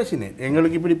நான் பேசினேன்.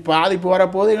 எங்களுக்கு இப்படி பாதிப்பு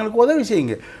வரப்போது எங்களுக்கு உதவி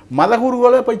செய்யுங்க.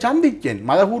 மதகுருகளை போய் சந்தித்தேன்,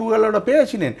 மதகுருகளோட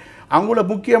பேசினேன், அவங்கள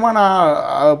முக்கியமான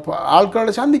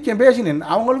ஆட்களோட சந்தித்தேன், பேசினேன்.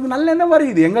 அவங்களுக்கு நல்ல எண்ணம்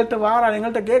வருது, எங்கள்கிட்ட வாரான்,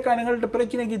 எங்கள்கிட்ட கேட்கான், எங்கள்கிட்ட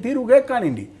பிரச்சனைக்கு தீர்வு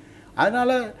கேட்கானின்றி.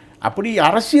 அதனால் அப்படி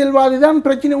அரசியல்வாதி தான்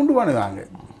பிரச்சனை உண்டு பண்ணுவாங்க.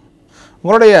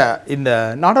 உங்களுடைய இந்த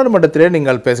நாடாளுமன்றத்திலே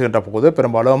நீங்கள் பேசுகின்ற போது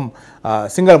பெரும்பாலும்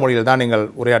சிங்கள மொழியில் தான் நீங்கள்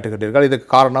உரையாற்றுகின்றீர்கள். இதுக்கு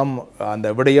காரணம் அந்த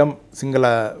விடயம் சிங்கள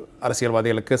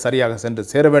அரசியல்வாதிகளுக்கு சரியாக சென்று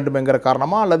சேர வேண்டும் என்கிற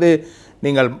காரணமா, அல்லது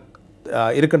நீங்கள்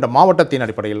இருக்கின்ற மாவட்டத்தின்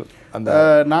அடிப்படையில்? அந்த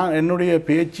நான் என்னுடைய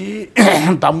பேச்சு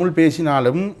தமிழ்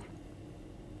பேசினாலும்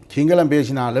சிங்களம்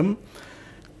பேசினாலும்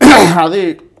அது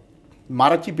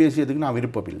மறைச்சி பேசியதுக்கு நான்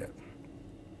விருப்பமில்லை.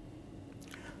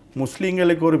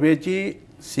 முஸ்லீம்களுக்கு ஒரு பேச்சு,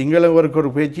 சிங்களவருக்கு ஒரு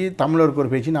பேச்சு, தமிழருக்கு ஒரு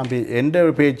பேச்சு, நான் எந்த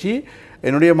பேச்சு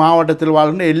என்னுடைய மாவட்டத்தில்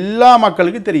வாழ்கின்ற எல்லா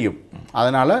மக்களுக்கும் தெரியும்.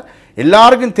 அதனால்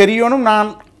எல்லாருக்கும் தெரியணும், நான்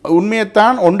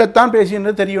உண்மையைத்தான் ஒன்றைத்தான்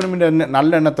பேசுகின்றது தெரியணும் என்ற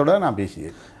நல்ல எண்ணத்தோடு நான்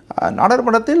பேசியேன்.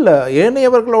 நாடாளுமன்றத்தில்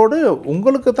ஏனையவர்களோடு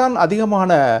உங்களுக்கு தான்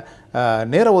அதிகமான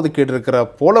நேர ஒதுக்கீடு இருக்கிற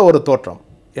போல ஒரு தோற்றம்,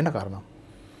 என்ன காரணம்?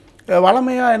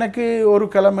 வளமையாக எனக்கு ஒரு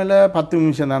கிழமையில் 10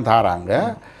 நிமிஷம் தான் தாராங்க.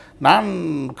 நான்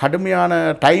கடுமையான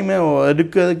டைமை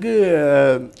எடுக்கிறதுக்கு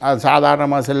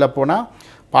சாதாரணமாக செல்ல போனால்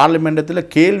பார்லிமெண்டத்தில்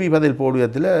கேள்வி பதில்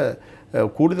போடுவதில்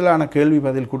கூடுதலான கேள்வி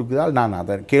பதில் கொடுக்குதால் நான்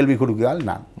அதை கேள்வி கொடுக்குதால்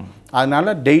நான் அதனால்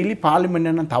டெய்லி பார்லிமெண்ட்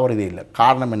என்ன தவறுதே இல்லை.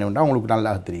 காரணம் என்னவென்றால் உங்களுக்கு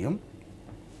நல்லா தெரியும்,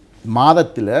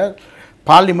 மாதத்தில்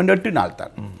பார்லிமெண்ட் 8 நாள்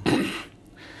தான்.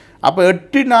 அப்போ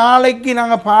 8 நாளைக்கு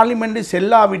நாங்கள் பார்லிமெண்ட்டு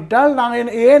செல்லாவிட்டால்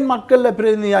நாங்கள் ஏன் மக்களில்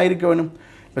பிரதிநிதியாக இருக்க வேணும்?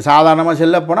 இப்போ சாதாரணமாக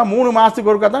செல்ல போனால் 3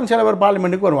 மாதத்துக்கு ஒருக்கா தான் சில பேர்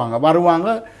பார்லிமெண்ட்டுக்கு வருவாங்க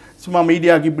சும்மா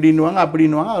மீடியாவுக்கு இப்படின்னுவாங்க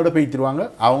அப்படின்வாங்க, அதோட பேய்த்துருவாங்க.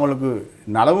 அவங்களுக்கு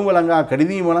நலவும் வழங்கா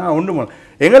கருதியும் வழங்கா ஒன்று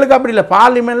எங்களுக்கு அப்படி இல்லை.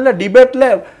 பார்லிமெண்ட்டில் டிபேட்டில்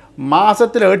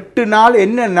மாதத்தில் 8 நாள்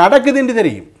என்ன நடக்குதுன்னு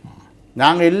தெரியும்.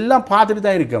 நாங்கள் எல்லாம் பார்த்துட்டு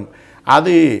தான் இருக்கோம்.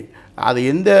 அது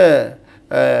எந்த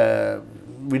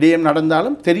விடயம்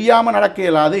நடந்தாலும் தெரியாமல் நடக்க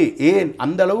இயலாது. ஏன்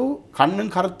அந்தளவு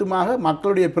கண்ணும் கருத்துமாக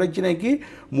மக்களுடைய பிரச்சனைக்கு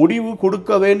முடிவு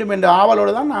கொடுக்க வேண்டும் என்ற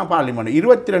ஆவலோடு தான் நான் பார்லிமெண்ட்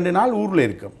 22 நாள் ஊரில்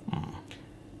இருக்கோம்.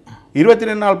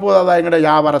 22 நாள் போதாதான் எங்களோட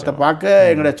வியாபாரத்தை பார்க்க,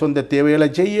 எங்களோட சொந்த தேவைகளை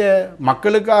செய்ய,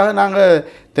 மக்களுக்காக நாங்கள்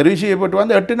தெரிவு செய்யப்பட்டு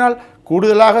வந்து 8 நாள்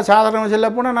கூடுதலாக சாதாரணமாக செல்ல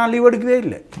போனால் நான் லீவ் எடுக்கவே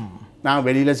இல்லை. நான்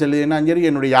வெளியில் செல்லுதுன்னாலும் சரி,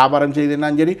 என்னுடைய வியாபாரம்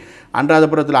செய்தேன்னாலும் சரி,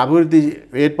 அன்றாதபுரத்தில் அபிவிருத்தி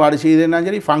ஏற்பாடு செய்தேன்னாலும்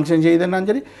சரி, ஃபங்க்ஷன் செய்தேன்னாலும்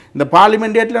சரி, இந்த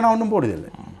பார்லிமெண்ட் டேட்டில் நான் ஒன்றும்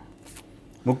போடுதில்லை.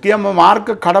 முக்கியமாக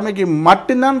மார்க்க கடமைக்கு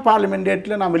மட்டும்தான் பார்லிமெண்ட்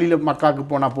டேட்டில் நான் வெளியில் மக்காவுக்கு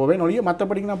போனால் போவேன் ஒழிய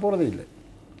மற்றபடிக்கு நான் போகிறதே இல்லை.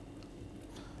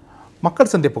 மக்கள்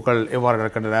சந்திப்புகள் எவ்வாறு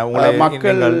நடக்கின்றன?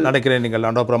 மக்கள் நினைக்கிறேன் நீங்கள்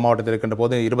அனுராதபுரம் மாவட்டத்தில் இருக்கின்ற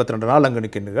போது 22 நாள் அங்கு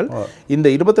நிற்கின்றீர்கள். இந்த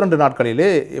 22 நாட்களிலே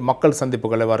மக்கள்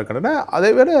சந்திப்புகள் எவ்வாறு இருக்கின்றன?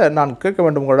 அதை விட நான் கேட்க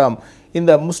வேண்டும் உங்களிடம்,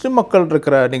 இந்த முஸ்லிம் மக்கள்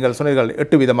இருக்கிற, நீங்கள் சொன்னீர்கள்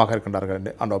 8 விதமாக இருக்கின்றார்கள்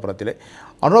அனுராதபுரத்திலே.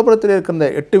 அனுராதபுரத்தில்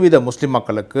இருக்கின்ற 8 வித முஸ்லிம்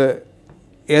மக்களுக்கு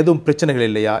ஏதும் பிரச்சனைகள்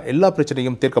இல்லையா? எல்லா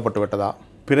பிரச்சனையும் தீர்க்கப்பட்டு விட்டதா?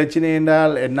 பிரச்சனை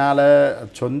என்றால் என்னால்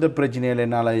சொந்த பிரச்சனைகள்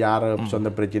என்னால் யார் சொந்த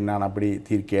பிரச்சனை நான் அப்படி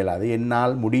தீர்க்க இயலாது.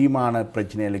 என்னால் முடியுமான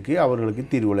பிரச்சனைகளுக்கு அவர்களுக்கு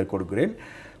தீர்வுகளை கொடுக்கிறேன்.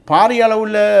 பாரிய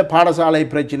அளவுள்ள பாடசாலை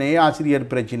பிரச்சனை,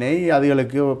 ஆசிரியர் பிரச்சனை,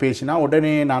 அதுகளுக்கு பேசினா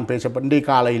உடனே நான் பேசப்பட்ட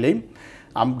காலையிலையும்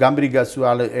கம்பரி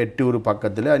கஸ்வால் 8 ஊர்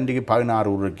பக்கத்தில் இன்றைக்கு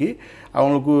 16 ஊருக்கு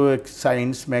அவங்களுக்கு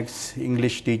சயின்ஸ் மேக்ஸ்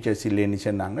இங்கிலீஷ் டீச்சர்ஸ் இல்லைன்னு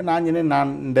சொன்னாங்க. நான் சொன்னேன்,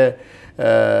 நான் இந்த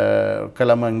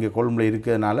கிழமை இங்கே கொழும்பில்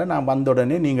இருக்கிறதுனால நான் வந்த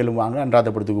உடனே நீங்களும் வாங்க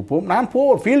அன்றாதபுரத்துக்கு போவோம். நான்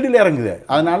ஃபீல்டில் இறங்குது,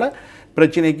 அதனால்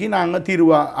பிரச்சனைக்கு நாங்கள்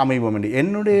தீர்வு அமைவோம் என்று.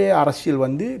 என்னுடைய அரசியல்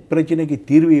பிரச்சனைக்கு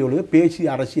தீர்வையோடு பேசி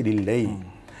அரசியல் இல்லை.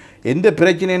 எந்த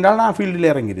பிரச்சனை என்றாலும் நான் ஃபீல்டில்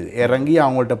இறங்கி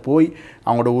அவங்கள்ட்ட போய்,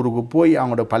 அவங்களோட ஊருக்கு போய்,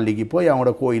 அவங்களோட பள்ளிக்கு போய்,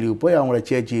 அவங்களோட கோயிலுக்கு போய், அவங்களோட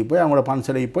சேர்ச்சிக்கு போய், அவங்களோட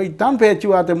பன்சலைக்கு போய் தான்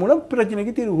பேச்சுவார்த்தை மூலம்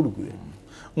பிரச்சனைக்கு தீர்வு கொடுக்குது.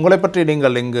 உங்களை பற்றி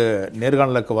நீங்கள் இங்கு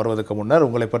நேர்காணலுக்கு வருவதற்கு முன்னர்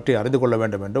உங்களை பற்றி அறிந்து கொள்ள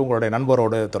வேண்டும் என்று உங்களுடைய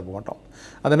நண்பரோடு தொடர்பு கொண்டோம்.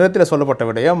 அந்த நேரத்தில் சொல்லப்பட்ட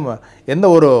விடயம், எந்த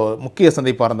ஒரு முக்கிய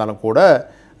சந்திப்பாக இருந்தாலும் கூட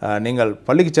நீங்கள்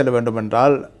பள்ளிக்கு செல்ல வேண்டும்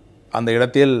என்றால் அந்த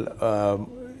இடத்தில்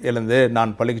எழுந்து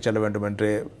நான் பள்ளிக்கு செல்ல வேண்டும்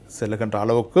என்று செல்லுகின்ற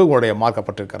அளவுக்கு உங்களுடைய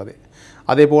மார்க்கப்பட்டிருக்கிறது.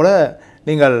 அதே போல்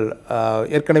நீங்கள்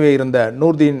ஏற்கனவே இருந்த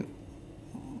நூர்தீன்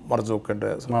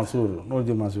மாசூர்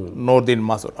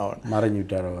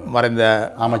மறைந்த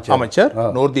அமைச்சர்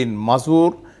நூர்தீன்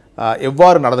மாசூர்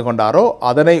எவ்வாறு நடந்து கொண்டாரோ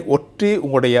அதனை ஒற்றி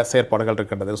உங்களுடைய செயற்பாடுகள்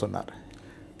இருக்கின்றது சொன்னார்.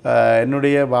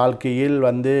 என்னுடைய வாழ்க்கையில்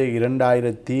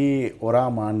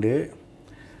 2001ஆம் ஆண்டு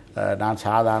நான்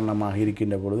சாதாரணமாக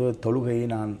இருக்கின்ற பொழுது, தொழுகையை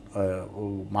நான்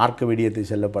மார்க்க விடியத்தை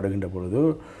செல்லப்படுகின்ற பொழுது,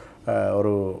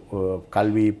 ஒரு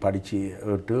கல்வி படித்து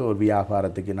விட்டு ஒரு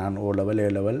வியாபாரத்துக்கு நான் O லெவல் A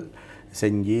லெவல்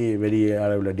செஞ்சு வெளியே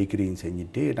அளவில் டிகிரியும்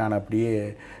செஞ்சுட்டு நான் அப்படியே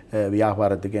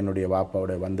வியாபாரத்துக்கு என்னுடைய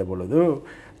வாப்பாவோட வந்த பொழுது,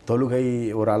 தொழுகை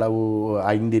ஓரளவு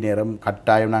 5 நேரம்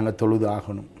கட்டாயம் நாங்கள் தொழுது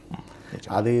ஆகணும்.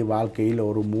 அது வாழ்க்கையில்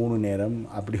ஒரு 3 நேரம்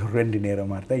அப்படி ஒரு 2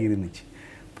 நேரமாக தான் இருந்துச்சு.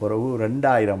 பிறகு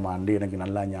 2000ஆம் ஆண்டு எனக்கு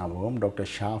நல்லா ஞாபகம், டாக்டர்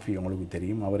ஷாஃபி உங்களுக்கு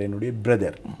தெரியும், அவர் என்னுடைய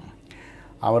பிரதர்.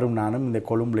 அவரும் நானும் இந்த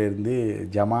கொழும்புலேருந்து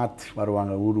ஜமாத்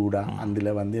வருவாங்க ஊடா,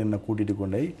 அதில் என்னை கூட்டிகிட்டு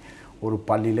கொண்டு ஒரு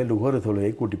பள்ளியில் லுகர்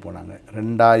தொழுகை கூட்டி போனாங்க.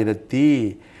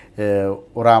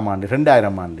 2001ஆம் ஆண்டு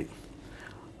 2000ஆம் ஆண்டு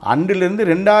அன்றிலிருந்து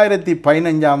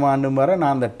 2015ஆம் ஆண்டு வரை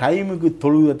நான் அந்த டைமுக்கு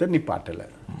தொழுவத்தை நிப்பாட்டலை.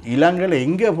 இலங்கையில்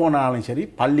எங்கே போனாலும் சரி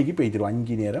பள்ளிக்கு பெய்த்திருவேன்,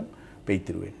 5 நேரம்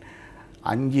பெய்த்திருவேன்,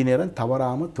 5 நேரம்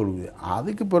தவறாமல் தொழுது.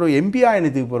 அதுக்கு பிறகு எம்பி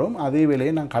ஆயினத்துக்கு பிறகும் அதே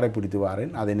வேலையை நான் கடைப்பிடித்து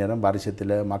வரேன். அதே நேரம்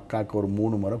வருஷத்தில் மக்காவுக்கு ஒரு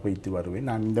 3 முறை பெய்த்து வருவேன்.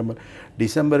 நான் இந்த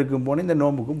டிசம்பருக்கும் போனேன், இந்த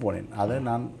நோம்புக்கும் போனேன். அதை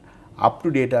நான் அப் டு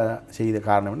டேட்டாக செய்த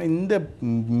காரணம் என்ன, இந்த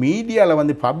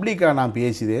மீடியாவில் பப்ளிக்காக நான்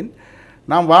பேசினேன்.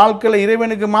 நான் வாழ்க்கையில்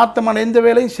இறைவனுக்கு மாற்றமான எந்த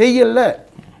வேலையும் செய்யலை.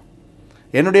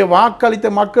 என்னுடைய வாக்களித்த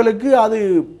மக்களுக்கு அது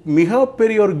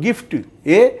மிகப்பெரிய ஒரு கிஃப்ட்டு.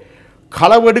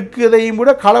 களவெடுக்கிறதையும்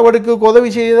கூட களவெடுக்க உதவி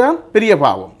செய்ததான் பெரிய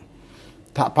பாவம்.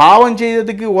 பாவம்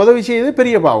செய்ததுக்கு உதவி செய்தது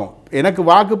பெரிய பாவம். எனக்கு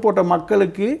வாக்கு போட்ட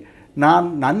மக்களுக்கு நான்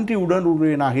நன்றி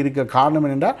உடனுடையனாக இருக்க காரணம்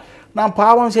என்னென்றால், நான்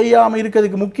பாவம் செய்யாமல்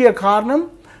இருக்கிறதுக்கு முக்கிய காரணம்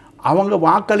அவங்க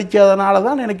வாக்களித்ததுனால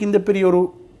தான் எனக்கு இந்த பெரிய ஒரு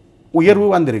உயர்வு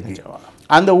வந்திருக்கு.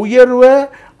 அந்த உயர்வை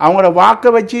அவங்களோட வாக்கை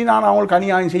வச்சு நான் அவங்களுக்கு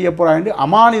அநியாயம் செய்ய போகிறேன்,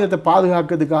 அமானிதத்தை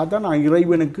பாதுகாக்கிறதுக்காக தான் நான்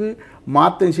இறைவனுக்கு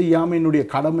மாற்றம் செய்யாமல் என்னுடைய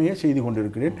கடமையை செய்து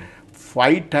கொண்டிருக்கிறேன்.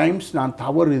 5 times நான்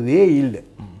தவறுதே இல்லை.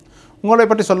 உங்களை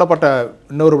பற்றி சொல்லப்பட்ட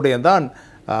இன்னொரு விடயம்தான்,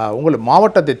 உங்கள்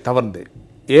மாவட்டத்தை தவிர்த்து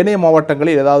ஏனைய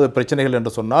மாவட்டங்களில் ஏதாவது பிரச்சனைகள்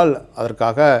என்று சொன்னால்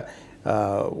அதற்காக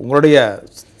உங்களுடைய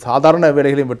சாதாரண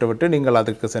வேலைகளையும் விட்டுவிட்டு நீங்கள்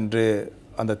அதற்கு சென்று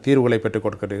அந்த தீர்வுகளை பெற்றுக்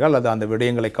கொடுக்கிறீர்கள், அல்லது அந்த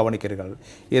விடயங்களை கவனிக்கிறீர்கள்.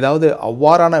 ஏதாவது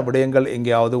அவ்வாறான விடயங்கள்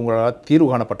எங்கேயாவது உங்களால் தீர்வு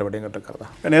காணப்பட்ட விடயங்கள் இருக்கிறதா?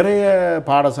 நிறைய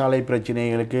பாடசாலை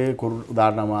பிரச்சனைகளுக்கு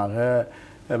உதாரணமாக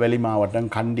வெளி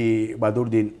மாவட்டம் கண்டி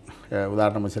பதுர்தீன்,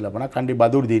 உதாரணமாக சொல்ல போனால் கண்டி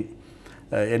பதுர்தீன்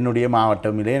என்னுடைய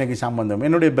மாவட்டம் இல்லை, எனக்கு சம்பந்தம்.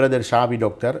 என்னுடைய பிரதர் ஷாபி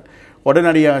டாக்டர்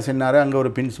உடனடியாக சொன்னார், அங்கே ஒரு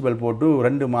பிரின்சிபல் போட்டு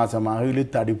 2 மாதமாக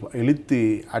இழுத்து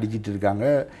அடிச்சிட்டு இருக்காங்க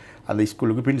அந்த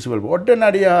ஸ்கூலுக்கு பிரின்சிபல்.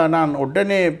 உடனடியாக நான்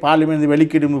உடனே பார்லிமெண்ட்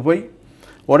வெளிக்கிடும்பு போய்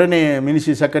உடனே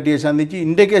மினிஸ்ட்ரி செக்ரட்டரியை சந்தித்து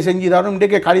இன்றைக்கே செஞ்சு தரணும்,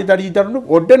 இன்றைக்கே கடிதத்தை அடித்து தரணும்,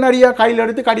 உடனடியாக கையில்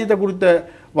எடுத்து கடிதத்தை கொடுத்த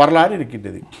வரலாறு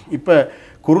இருக்கின்றது. இப்போ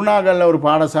குருநாகலில் ஒரு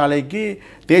பாடசாலைக்கு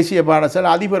தேசிய பாடசாலை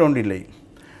அதிபர் ஒன்று இல்லை.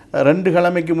 2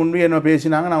 கிழமைக்கு முன்பு என்ன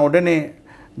பேசினாங்க. நான் உடனே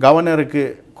கவர்னருக்கு,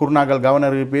 குருநாகல்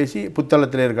கவர்னருக்கு பேசி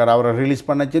புத்தளத்தில் இருக்கார், அவரை ரிலீஸ்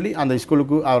பண்ண சொல்லி அந்த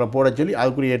ஸ்கூலுக்கு அவரை போட சொல்லி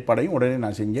அதுக்குரிய ஏற்பாடையும் உடனே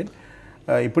நான் செஞ்சேன்.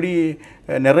 இப்படி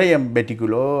நிறைய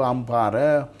பெட்டிக்குலோ அம்பாறை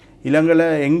இலங்கையில்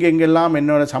எங்கெங்கெல்லாம்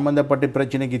என்னோட சம்மந்தப்பட்ட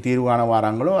பிரச்சனைக்கு தீர்வான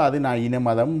வராங்களோ அது நான் இன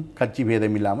மதம் கட்சி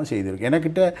பேதம் இல்லாமல் செய்திருக்கேன்.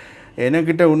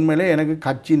 எனக்கிட்ட உண்மையிலே எனக்கு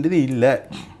கட்சின்றது இல்லை.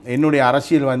 என்னுடைய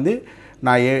அரசியல்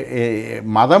நான்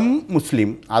மதம்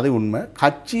முஸ்லீம், அது உண்மை.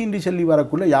 கட்சின்னு சொல்லி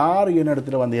வரக்குள்ளே யார்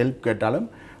என்னிடத்துல ஹெல்ப் கேட்டாலும்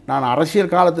நான்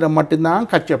அரசியல் காலத்தில் மட்டும்தான்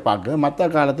கட்சியை பார்க்குறேன். மற்ற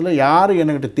காலத்தில் யார்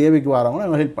என்கிட்ட தேவைக்கு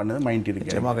வரவங்களோ ஹெல்ப் பண்ணது மைண்ட்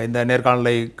இருக்கேன். இந்த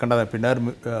நேர்காணலை கண்ட பின்னர்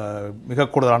மிக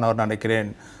கூடுதலானவர் நினைக்கிறேன்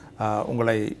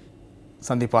உங்களை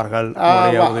சந்திப்பார்கள்.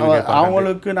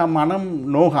 அவங்களுக்கு நான் மனம்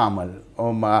நோகாமல்,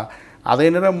 அதே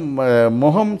நேரம்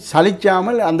முகம்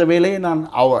சலிக்காமல் அந்த வேலையை நான்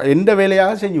எந்த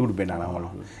வேலையாக செஞ்சு கொடுப்பேன் நான்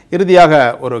அவங்களுக்கு. இறுதியாக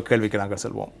ஒரு கேள்விக்கு நாங்கள்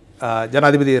செல்வோம்.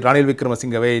 ஜனாதிபதி ரணில்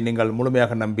விக்ரமசிங்கவை நீங்கள்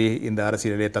முழுமையாக நம்பி இந்த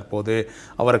அரசியலிலே தற்போது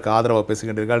அவருக்கு ஆதரவு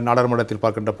பேசுகின்றீர்கள். நாடாளுமன்றத்தில்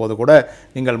பார்க்கின்ற போது கூட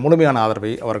நீங்கள் முழுமையான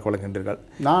ஆதரவை அவருக்கு வழங்குகின்றீர்கள்.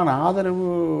 நான் ஆதரவு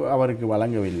அவருக்கு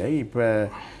வழங்கவில்லை. இப்போ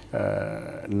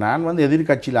நான்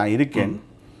எதிர்கட்சியில் இருக்கேன்.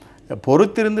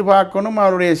 பொறுத்திருந்து பார்க்கணும்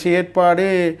அவருடைய செயற்பாடு.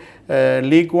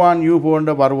 லீக்வான் யூ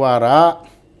போன்ற வருவாரா,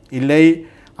 இல்லை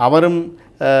அவரும்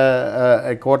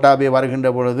கோட்டாபே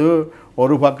வருகின்ற பொழுது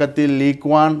ஒரு பக்கத்தில்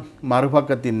லீக்வான்,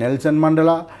 மறுபக்கத்தில் நெல்சன்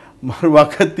மண்டலா,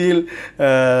 மறுபக்கத்தில்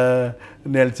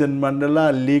நெல்சன் மண்டலா,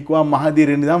 லீக்வான்,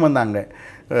 மஹதீர்னு தான் வந்தாங்க.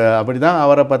 அப்படி தான்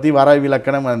அவரை பற்றி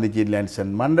வரவிலக்கணம் வந்துச்சு.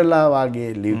 நெல்சன் மண்டலா வாகே,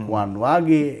 லீக்வான்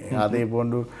வாகே, அதே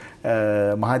போன்று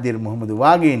மஹதீர் முகமது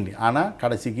வாகேன்னு. ஆனால்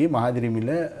கடைசிக்கு மஹதீரும்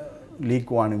இல்லை,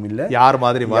 லீக்வானும் இல்லை, யார்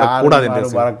மாதிரி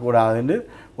வரக்கூடாதுன்னு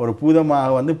ஒரு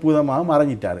பூதமாக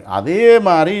மறைஞ்சிட்டார். அதே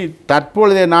மாதிரி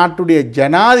தற்பொழுதைய நாட்டுடைய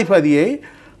ஜனாதிபதியை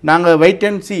நாங்கள் வெயிட்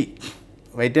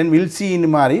அண்ட் வில் சீன்னு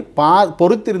மாதிரி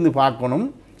பொறுத்திருந்து பார்க்கணும்.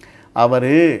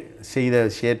 அவர் செய்த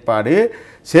செயற்பாடு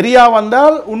சரியாக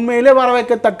வந்தால் உண்மையிலே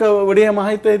வரவேற்கத்தக்க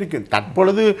விடயமாக இருக்குது.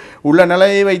 தற்பொழுது உள்ள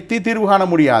நிலையை வைத்து தீர்வு காண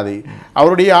முடியாது.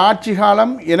 அவருடைய ஆட்சி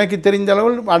காலம் எனக்கு தெரிந்த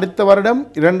அளவில் அடுத்த வருடம்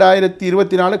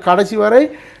 2024 கடைசி வரை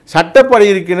சட்டப்படி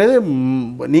இருக்கிறது.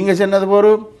 நீங்கள் சொன்னது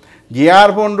போல்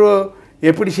ஜிஆர் போன்று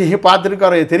எப்படி செய்ய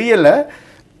பார்த்துருக்காரோ தெரியலை.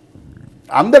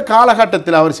 அந்த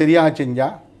காலகட்டத்தில் அவர் சரியாக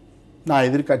செஞ்சால் நான்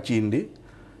எதிர்கட்சின்னு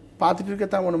பார்த்துட்டு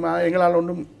இருக்கத்தான் ஒன்றுமா எங்களால்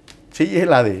ஒன்றும் செய்ய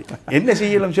இயலாது. என்ன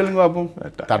செய்யலாம் சொல்லுங்க பார்ப்போம்.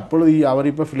 தற்பொழுது அவர்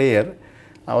இப்போ பிளேயர்,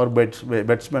 அவர்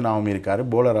பேட்ஸ்மேனாகவும் இருக்கார்,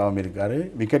 போலராகவும் இருக்கார்,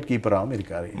 விக்கெட் கீப்பராகவும்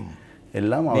இருக்கார்.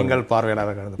 எல்லாம் நீங்கள்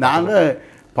பார்வையாளர்கள் நாங்கள்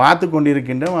பார்த்து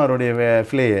கொண்டிருக்கின்றோம் அவருடைய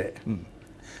பிளேயை.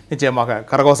 நிச்சயமாக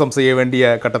கரகோஷம் செய்ய வேண்டிய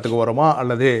கட்டத்துக்கு வருமா,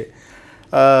 அல்லது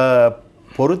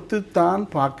பொறுத்துத்தான்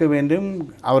பார்க்க வேண்டும்.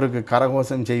 அவருக்கு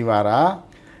கரகோஷம் செய்வாரா,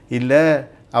 இல்லை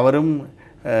அவரும்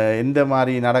எந்த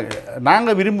மாதிரி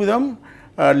நாங்கள் விரும்புதோம்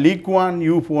லீக்வான்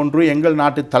யூ போன்று எங்கள்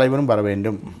நாட்டு தலைவரும் வர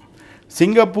வேண்டும்,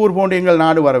 சிங்கப்பூர் போன்று எங்கள்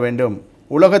நாடு வர வேண்டும்,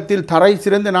 உலகத்தில் தரை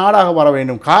சிறந்த நாடாக வர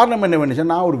வேண்டும். காரணம் என்னவென்று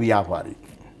நான் ஒரு வியாபாரி,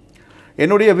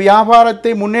 என்னுடைய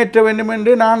வியாபாரத்தை முன்னேற்ற வேண்டும்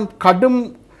என்று நான் கடும்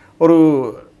ஒரு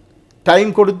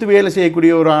டைம் கொடுத்து வேலை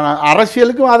செய்யக்கூடிய ஒரு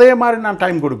அரசியலுக்கும் அதே மாதிரி நான்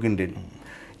டைம் கொடுக்கின்றேன்.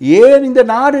 ஏன் இந்த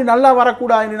நாடு நல்லா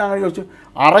வரக்கூடாதுன்னு நாங்கள் யோசிச்சோம்.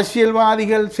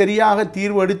 அரசியல்வாதிகள் சரியாக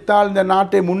தீர்வு எடுத்தால் இந்த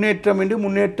நாட்டை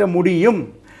முன்னேற்ற முடியும்.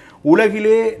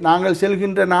 உலகிலே நாங்கள்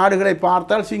செல்கின்ற நாடுகளை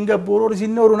பார்த்தால் சிங்கப்பூர் ஒரு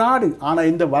சின்ன ஒரு நாடு, ஆனால்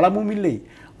எந்த வளமும் இல்லை.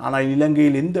 ஆனால்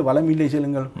இலங்கையில் எந்த வளம் இல்லை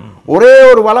சொல்லுங்கள். ஒரே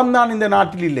ஒரு வளம் தான் இந்த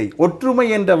நாட்டில் இல்லை, ஒற்றுமை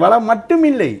என்ற வளம் மட்டும்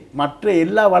இல்லை. மற்ற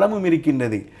எல்லா வளமும்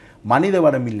இருக்கின்றது. மனித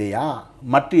வளம் இல்லையா?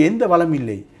 மற்ற எந்த வளம்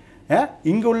இல்லை.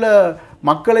 இங்கு உள்ள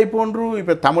மக்களை போன்று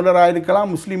இப்போ தமிழராக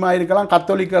இருக்கலாம், முஸ்லீமாக இருக்கலாம்,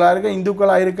 கத்தோலிக்களாக இருக்க,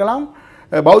 இந்துக்களாக இருக்கலாம்,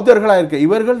 பௌத்தர்களாக இருக்க,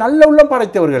 இவர்கள் நல்ல உள்ளம்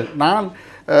படைத்தவர்கள். நான்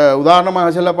உதாரணமாக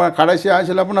சொல்லப்போனால் கடைசியாக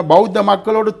சொல்லப்போனால் பௌத்த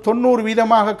மக்களோடு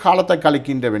 90% காலத்தை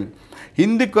கழிக்கின்றவன்,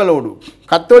 இந்துக்களோடு,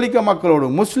 கத்தோலிக்க மக்களோடு,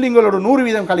 முஸ்லீம்களோடு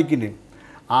 100% கழிக்கின்றேன்.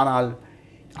 ஆனால்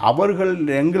அவர்கள்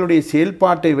எங்களுடைய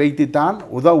செயல்பாட்டை வைத்துத்தான்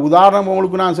உதாரணம்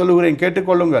உங்களுக்கு நான் சொல்லுகிறேன்,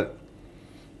 கேட்டுக்கொள்ளுங்கள்.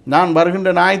 நான் வருகின்ற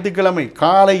ஞாயிற்றுக்கிழமை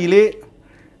காலையிலே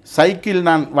சைக்கிள்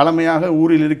நான் வளமையாக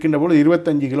ஊரில் இருக்கின்ற பொழுது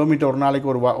 25 கிலோமீட்டர் ஒரு நாளைக்கு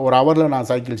ஒரு ஹவரில் நான்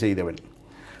சைக்கிள் செய்தவன்.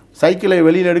 சைக்கிளை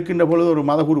வெளியில் எடுக்கின்ற பொழுது ஒரு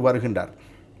மதகுரு வருகின்றார்.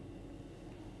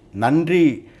 நன்றி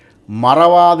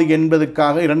மறவாது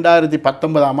என்பதற்காக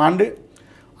 2019ஆம் ஆண்டு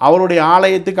அவருடைய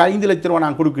ஆலயத்துக்கு 5 லட்சம் ரூபா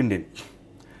நான் கொடுக்கின்றேன்.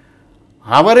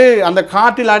 அவர் அந்த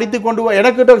காட்டில் அடித்து கொண்டு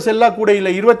எனக்கிட்ட செல்லக்கூட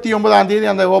இல்லை. 29ஆம் தேதி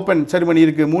அந்த ஓப்பன் செரிமனி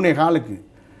இருக்குது 3:15.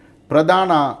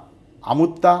 பிரதான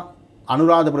அமுத்தா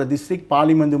අනුරාධපුර දිස්ත්‍රික්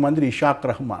පාර්ලිමේන්තු මන්ත්‍රී ඉෂාක්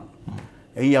රහමාන්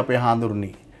එයි අපේ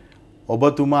හාඳුරුනි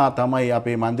ඔබතුමා තමයි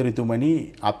අපේ මන්ත්‍රීතුමනි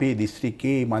අපේ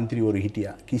දිස්ත්‍රික්කේ මන්ත්‍රීවරු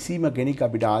හිටියා කිසිම කෙනෙක්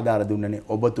අපිට ආධාර දුන්නේ නැහැ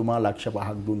ඔබතුමා ලක්ෂ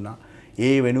 5ක් දුන්නා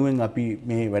ඒ වෙනුවෙන් අපි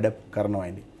මේ වැඩ කරනවා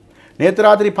ඉන්නේ நேற்று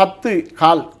ராத்திரி 10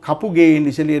 கால் கப்புகே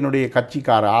என்று சொல்லி என்னுடைய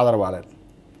கட்சிக்கார ஆதரவாளர்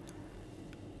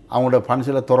அவங்களோட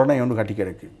பன்சில் தோரணை ஒன்று கட்டி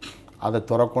கிடக்கு அதை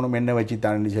திறக்கணும் என்ன வச்சு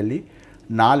தான்னு சொல்லி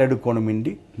நாள் எடுக்கணும்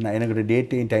இன்றி எனக்கு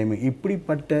டேட்டையும் டைமும்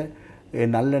இப்படிப்பட்ட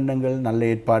நல்லெண்ணங்கள் நல்ல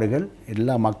ஏற்பாடுகள்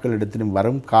எல்லா மக்களிடத்திலும்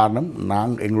வரும் காரணம்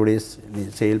நாங்கள் எங்களுடைய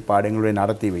செயல்பாடு எங்களுடைய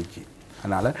நடத்தை வச்சு.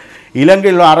 அதனால்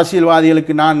இலங்கையில்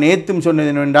அரசியல்வாதிகளுக்கு நான் நேற்றும்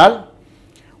சொன்னது என்னவென்றால்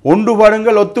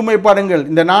ஒன்றுபடுங்கள் ஒத்துமைப்படுங்கள்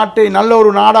இந்த நாட்டை நல்ல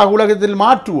ஒரு நாடாக உலகத்தில்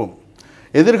மாற்றுவோம்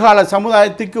எதிர்கால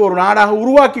சமுதாயத்துக்கு ஒரு நாடாக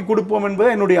உருவாக்கி கொடுப்போம்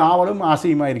என்பது என்னுடைய ஆவலும்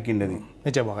ஆசையுமாக இருக்கின்றது.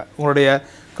 நிச்சயமாக உங்களுடைய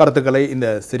கருத்துக்களை இந்த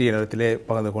சிறிய நேரத்திலே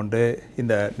பகிர்ந்து கொண்டு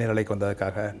இந்த நிலைக்கு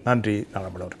வந்ததற்காக நன்றி.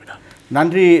 நாளம்பட உறுப்பினர்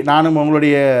நன்றி. நானும்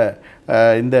உங்களுடைய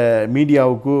இந்த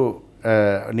மீடியாவுக்கு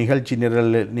நிகழ்ச்சி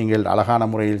நிரல் நீங்கள் அழகான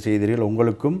முறையில் செய்தீர்கள்.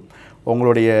 உங்களுக்கும்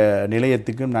உங்களுடைய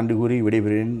நிலையத்துக்கும் நன்றி கூறி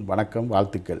விடைபெறுகிறேன். வணக்கம்,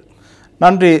 வாழ்த்துக்கள்.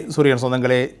 நன்றி சூரியன்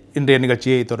சொந்தங்களே. இன்றைய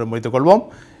நிகழ்ச்சியை தொடர்ந்து முடித்துக் கொள்வோம்.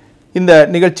 இந்த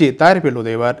நிகழ்ச்சி தயாரிப்பில்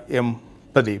உதவியவர் M.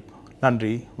 பிரதீப்.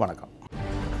 நன்றி, வணக்கம்.